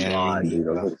 Oh my god, dude,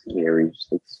 that looks scary.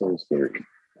 It's so scary.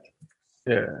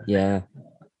 Yeah.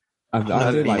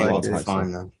 I do like water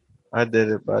slides. I did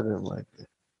it, but I didn't like it.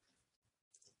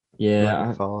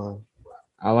 Yeah,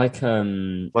 I like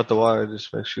But the water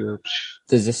just makes you.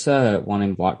 there's this one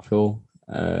in Blackpool,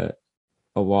 a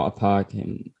water park,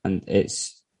 and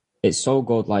it's so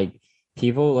good. Like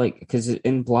people like because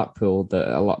in Blackpool,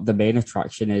 the main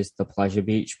attraction is the pleasure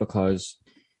beach because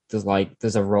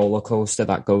there's a roller coaster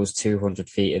that goes 200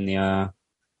 feet in the air,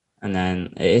 and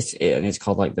then it's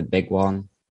called like the big one.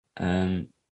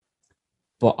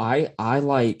 But I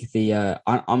like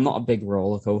I'm not a big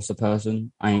roller coaster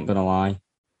person. I ain't gonna lie.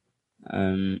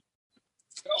 I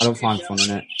don't find fun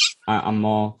in it. I'm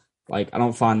more like I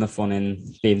don't find the fun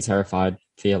in being terrified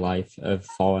for your life of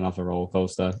falling off a roller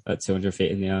coaster at 200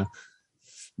 feet in the air.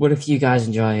 But if you guys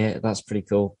enjoy it, that's pretty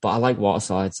cool. But I like water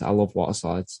slides. I love water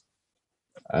slides.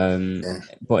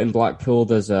 But in Blackpool,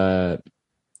 there's a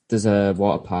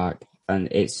water park, and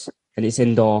it's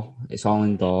indoor. It's all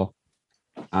indoor,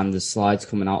 and there's slides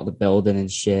coming out of the building and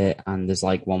shit. And there's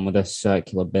like one with a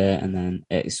circular bit, and then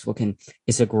it's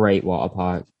a great water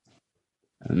park.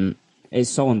 It's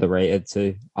so underrated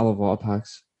too. I love water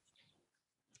parks.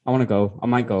 I want to go. I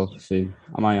might go soon.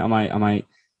 I might. I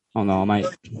don't know. I might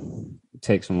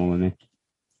take someone with me.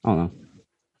 I don't know.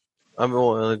 I've been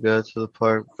wanting to go to the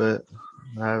park, but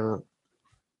I haven't.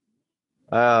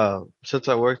 Since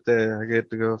I work there, I get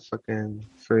to go fucking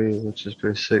free, which is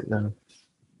pretty sick now.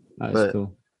 That's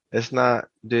cool. It's not,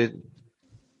 dude.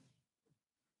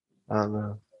 I don't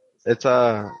know. It's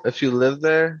if you live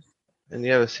there and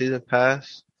you have a season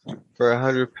pass for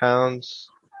 100 pounds,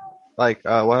 like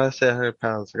why did I say 100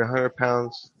 pounds? Like 100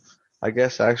 pounds, I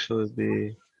guess actually would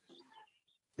be,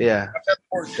 yeah,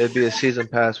 it'd be a season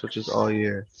pass, which is all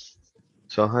year.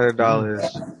 So $100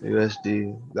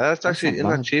 USD. That's actually isn't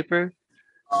that cheaper?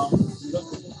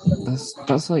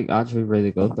 That's like actually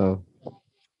really good though.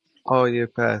 All year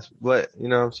pass. But you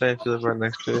know what I'm saying? If you live right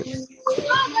next to it.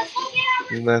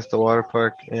 And that's the water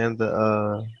park and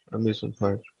the amusement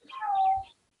park.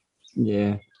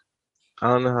 Yeah. I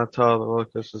don't know how tall the roller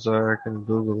coasters are. I can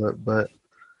Google it, but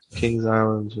Kings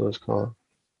Island's what it's called.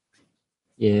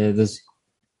 Yeah, there's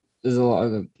a lot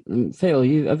of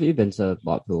Fvtal, have you been to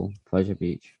Blackpool Pleasure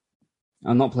Beach?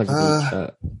 Oh, not Pleasure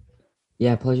Beach.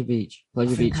 Yeah, Pleasure Beach.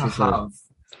 Pleasure Beach is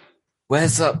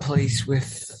Where's that place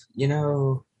with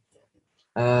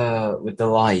with the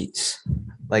lights,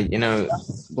 like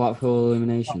Blackpool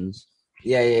Illuminations.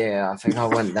 Yeah. I think I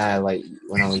went there like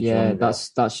when I was younger.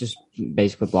 That's just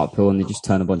basically Blackpool, and they just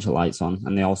turn a bunch of lights on,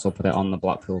 and they also put it on the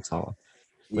Blackpool Tower,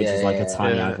 which is like a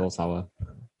tiny Eiffel Tower.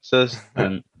 So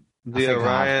I think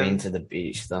I've been to the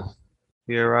beach though.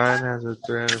 The Orion has a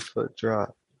 300-foot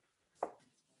drop.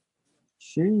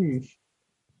 Sheesh.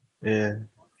 Yeah.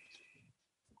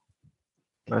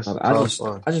 That's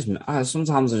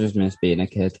sometimes I just miss being a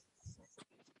kid.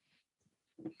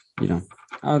 When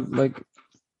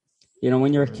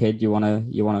you're a kid, you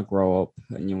wanna grow up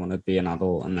and you wanna be an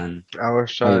adult, and then I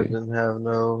wish I didn't have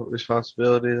no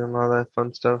responsibilities and all that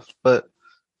fun stuff, but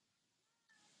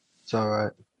it's all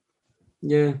right.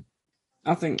 Yeah,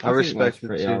 I think respect it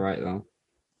pretty too. All right though.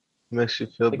 It makes you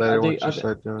feel better once you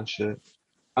start doing shit.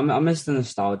 I miss the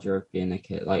nostalgia of being a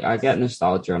kid. Like I get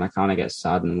nostalgia and I kind of get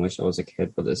sad and wish I was a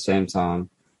kid, but at the same time,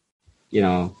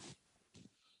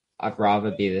 I'd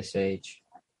rather be this age.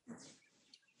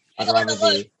 I'd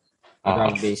rather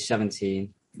be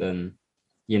 17 than,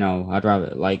 I'd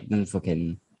rather than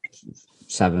fucking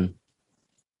 7.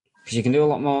 Because you can do a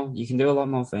lot more. You can do a lot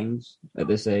more things at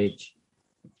this age,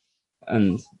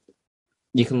 and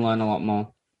you can learn a lot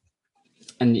more.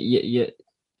 And you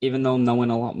even though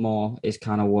knowing a lot more is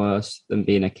kind of worse than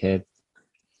being a kid,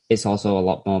 it's also a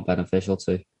lot more beneficial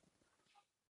too.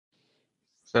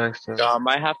 Thanks. I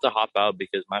might have to hop out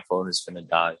because my phone is gonna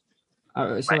die.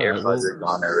 My AirPods are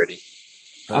gone already.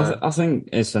 I think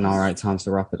it's an alright time to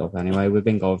wrap it up anyway. We've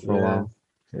been going for a while.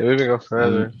 Yeah, we've been going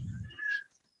forever.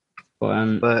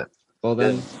 Well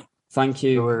then, thank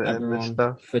you everyone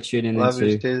for tuning into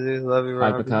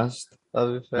Hypercast.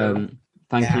 Love you, fam.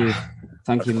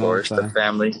 Thank you, Mo, the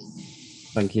family.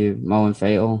 Thank you, Mo and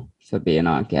Fvtal, for being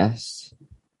our guests.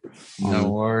 No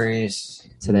worries.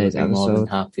 Today's episode. More than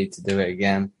happy to do it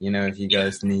again. If you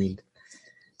guys need.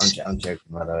 I'm joking,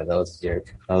 by the way. That was a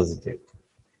joke.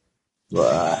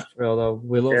 But, real though,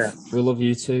 we love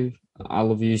you too. I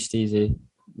love you, Steezy,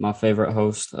 my favorite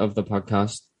host of the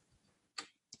podcast.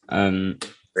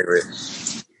 Favorite.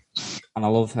 And I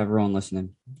love everyone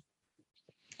listening.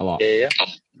 A lot. Yeah.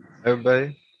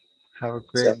 Everybody, have a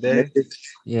great day.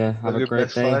 Yeah, have a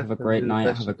great day. Have a great night.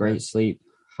 Have a great sleep.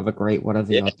 Have a great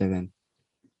whatever you're doing.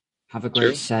 Have a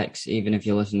great sex, even if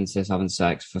you're listening to this having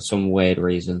sex for some weird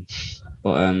reason.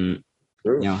 But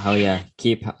hell yeah,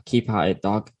 keep at it,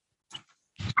 dog.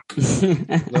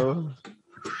 No.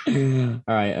 All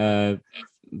right.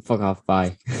 Fuck off.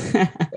 Bye.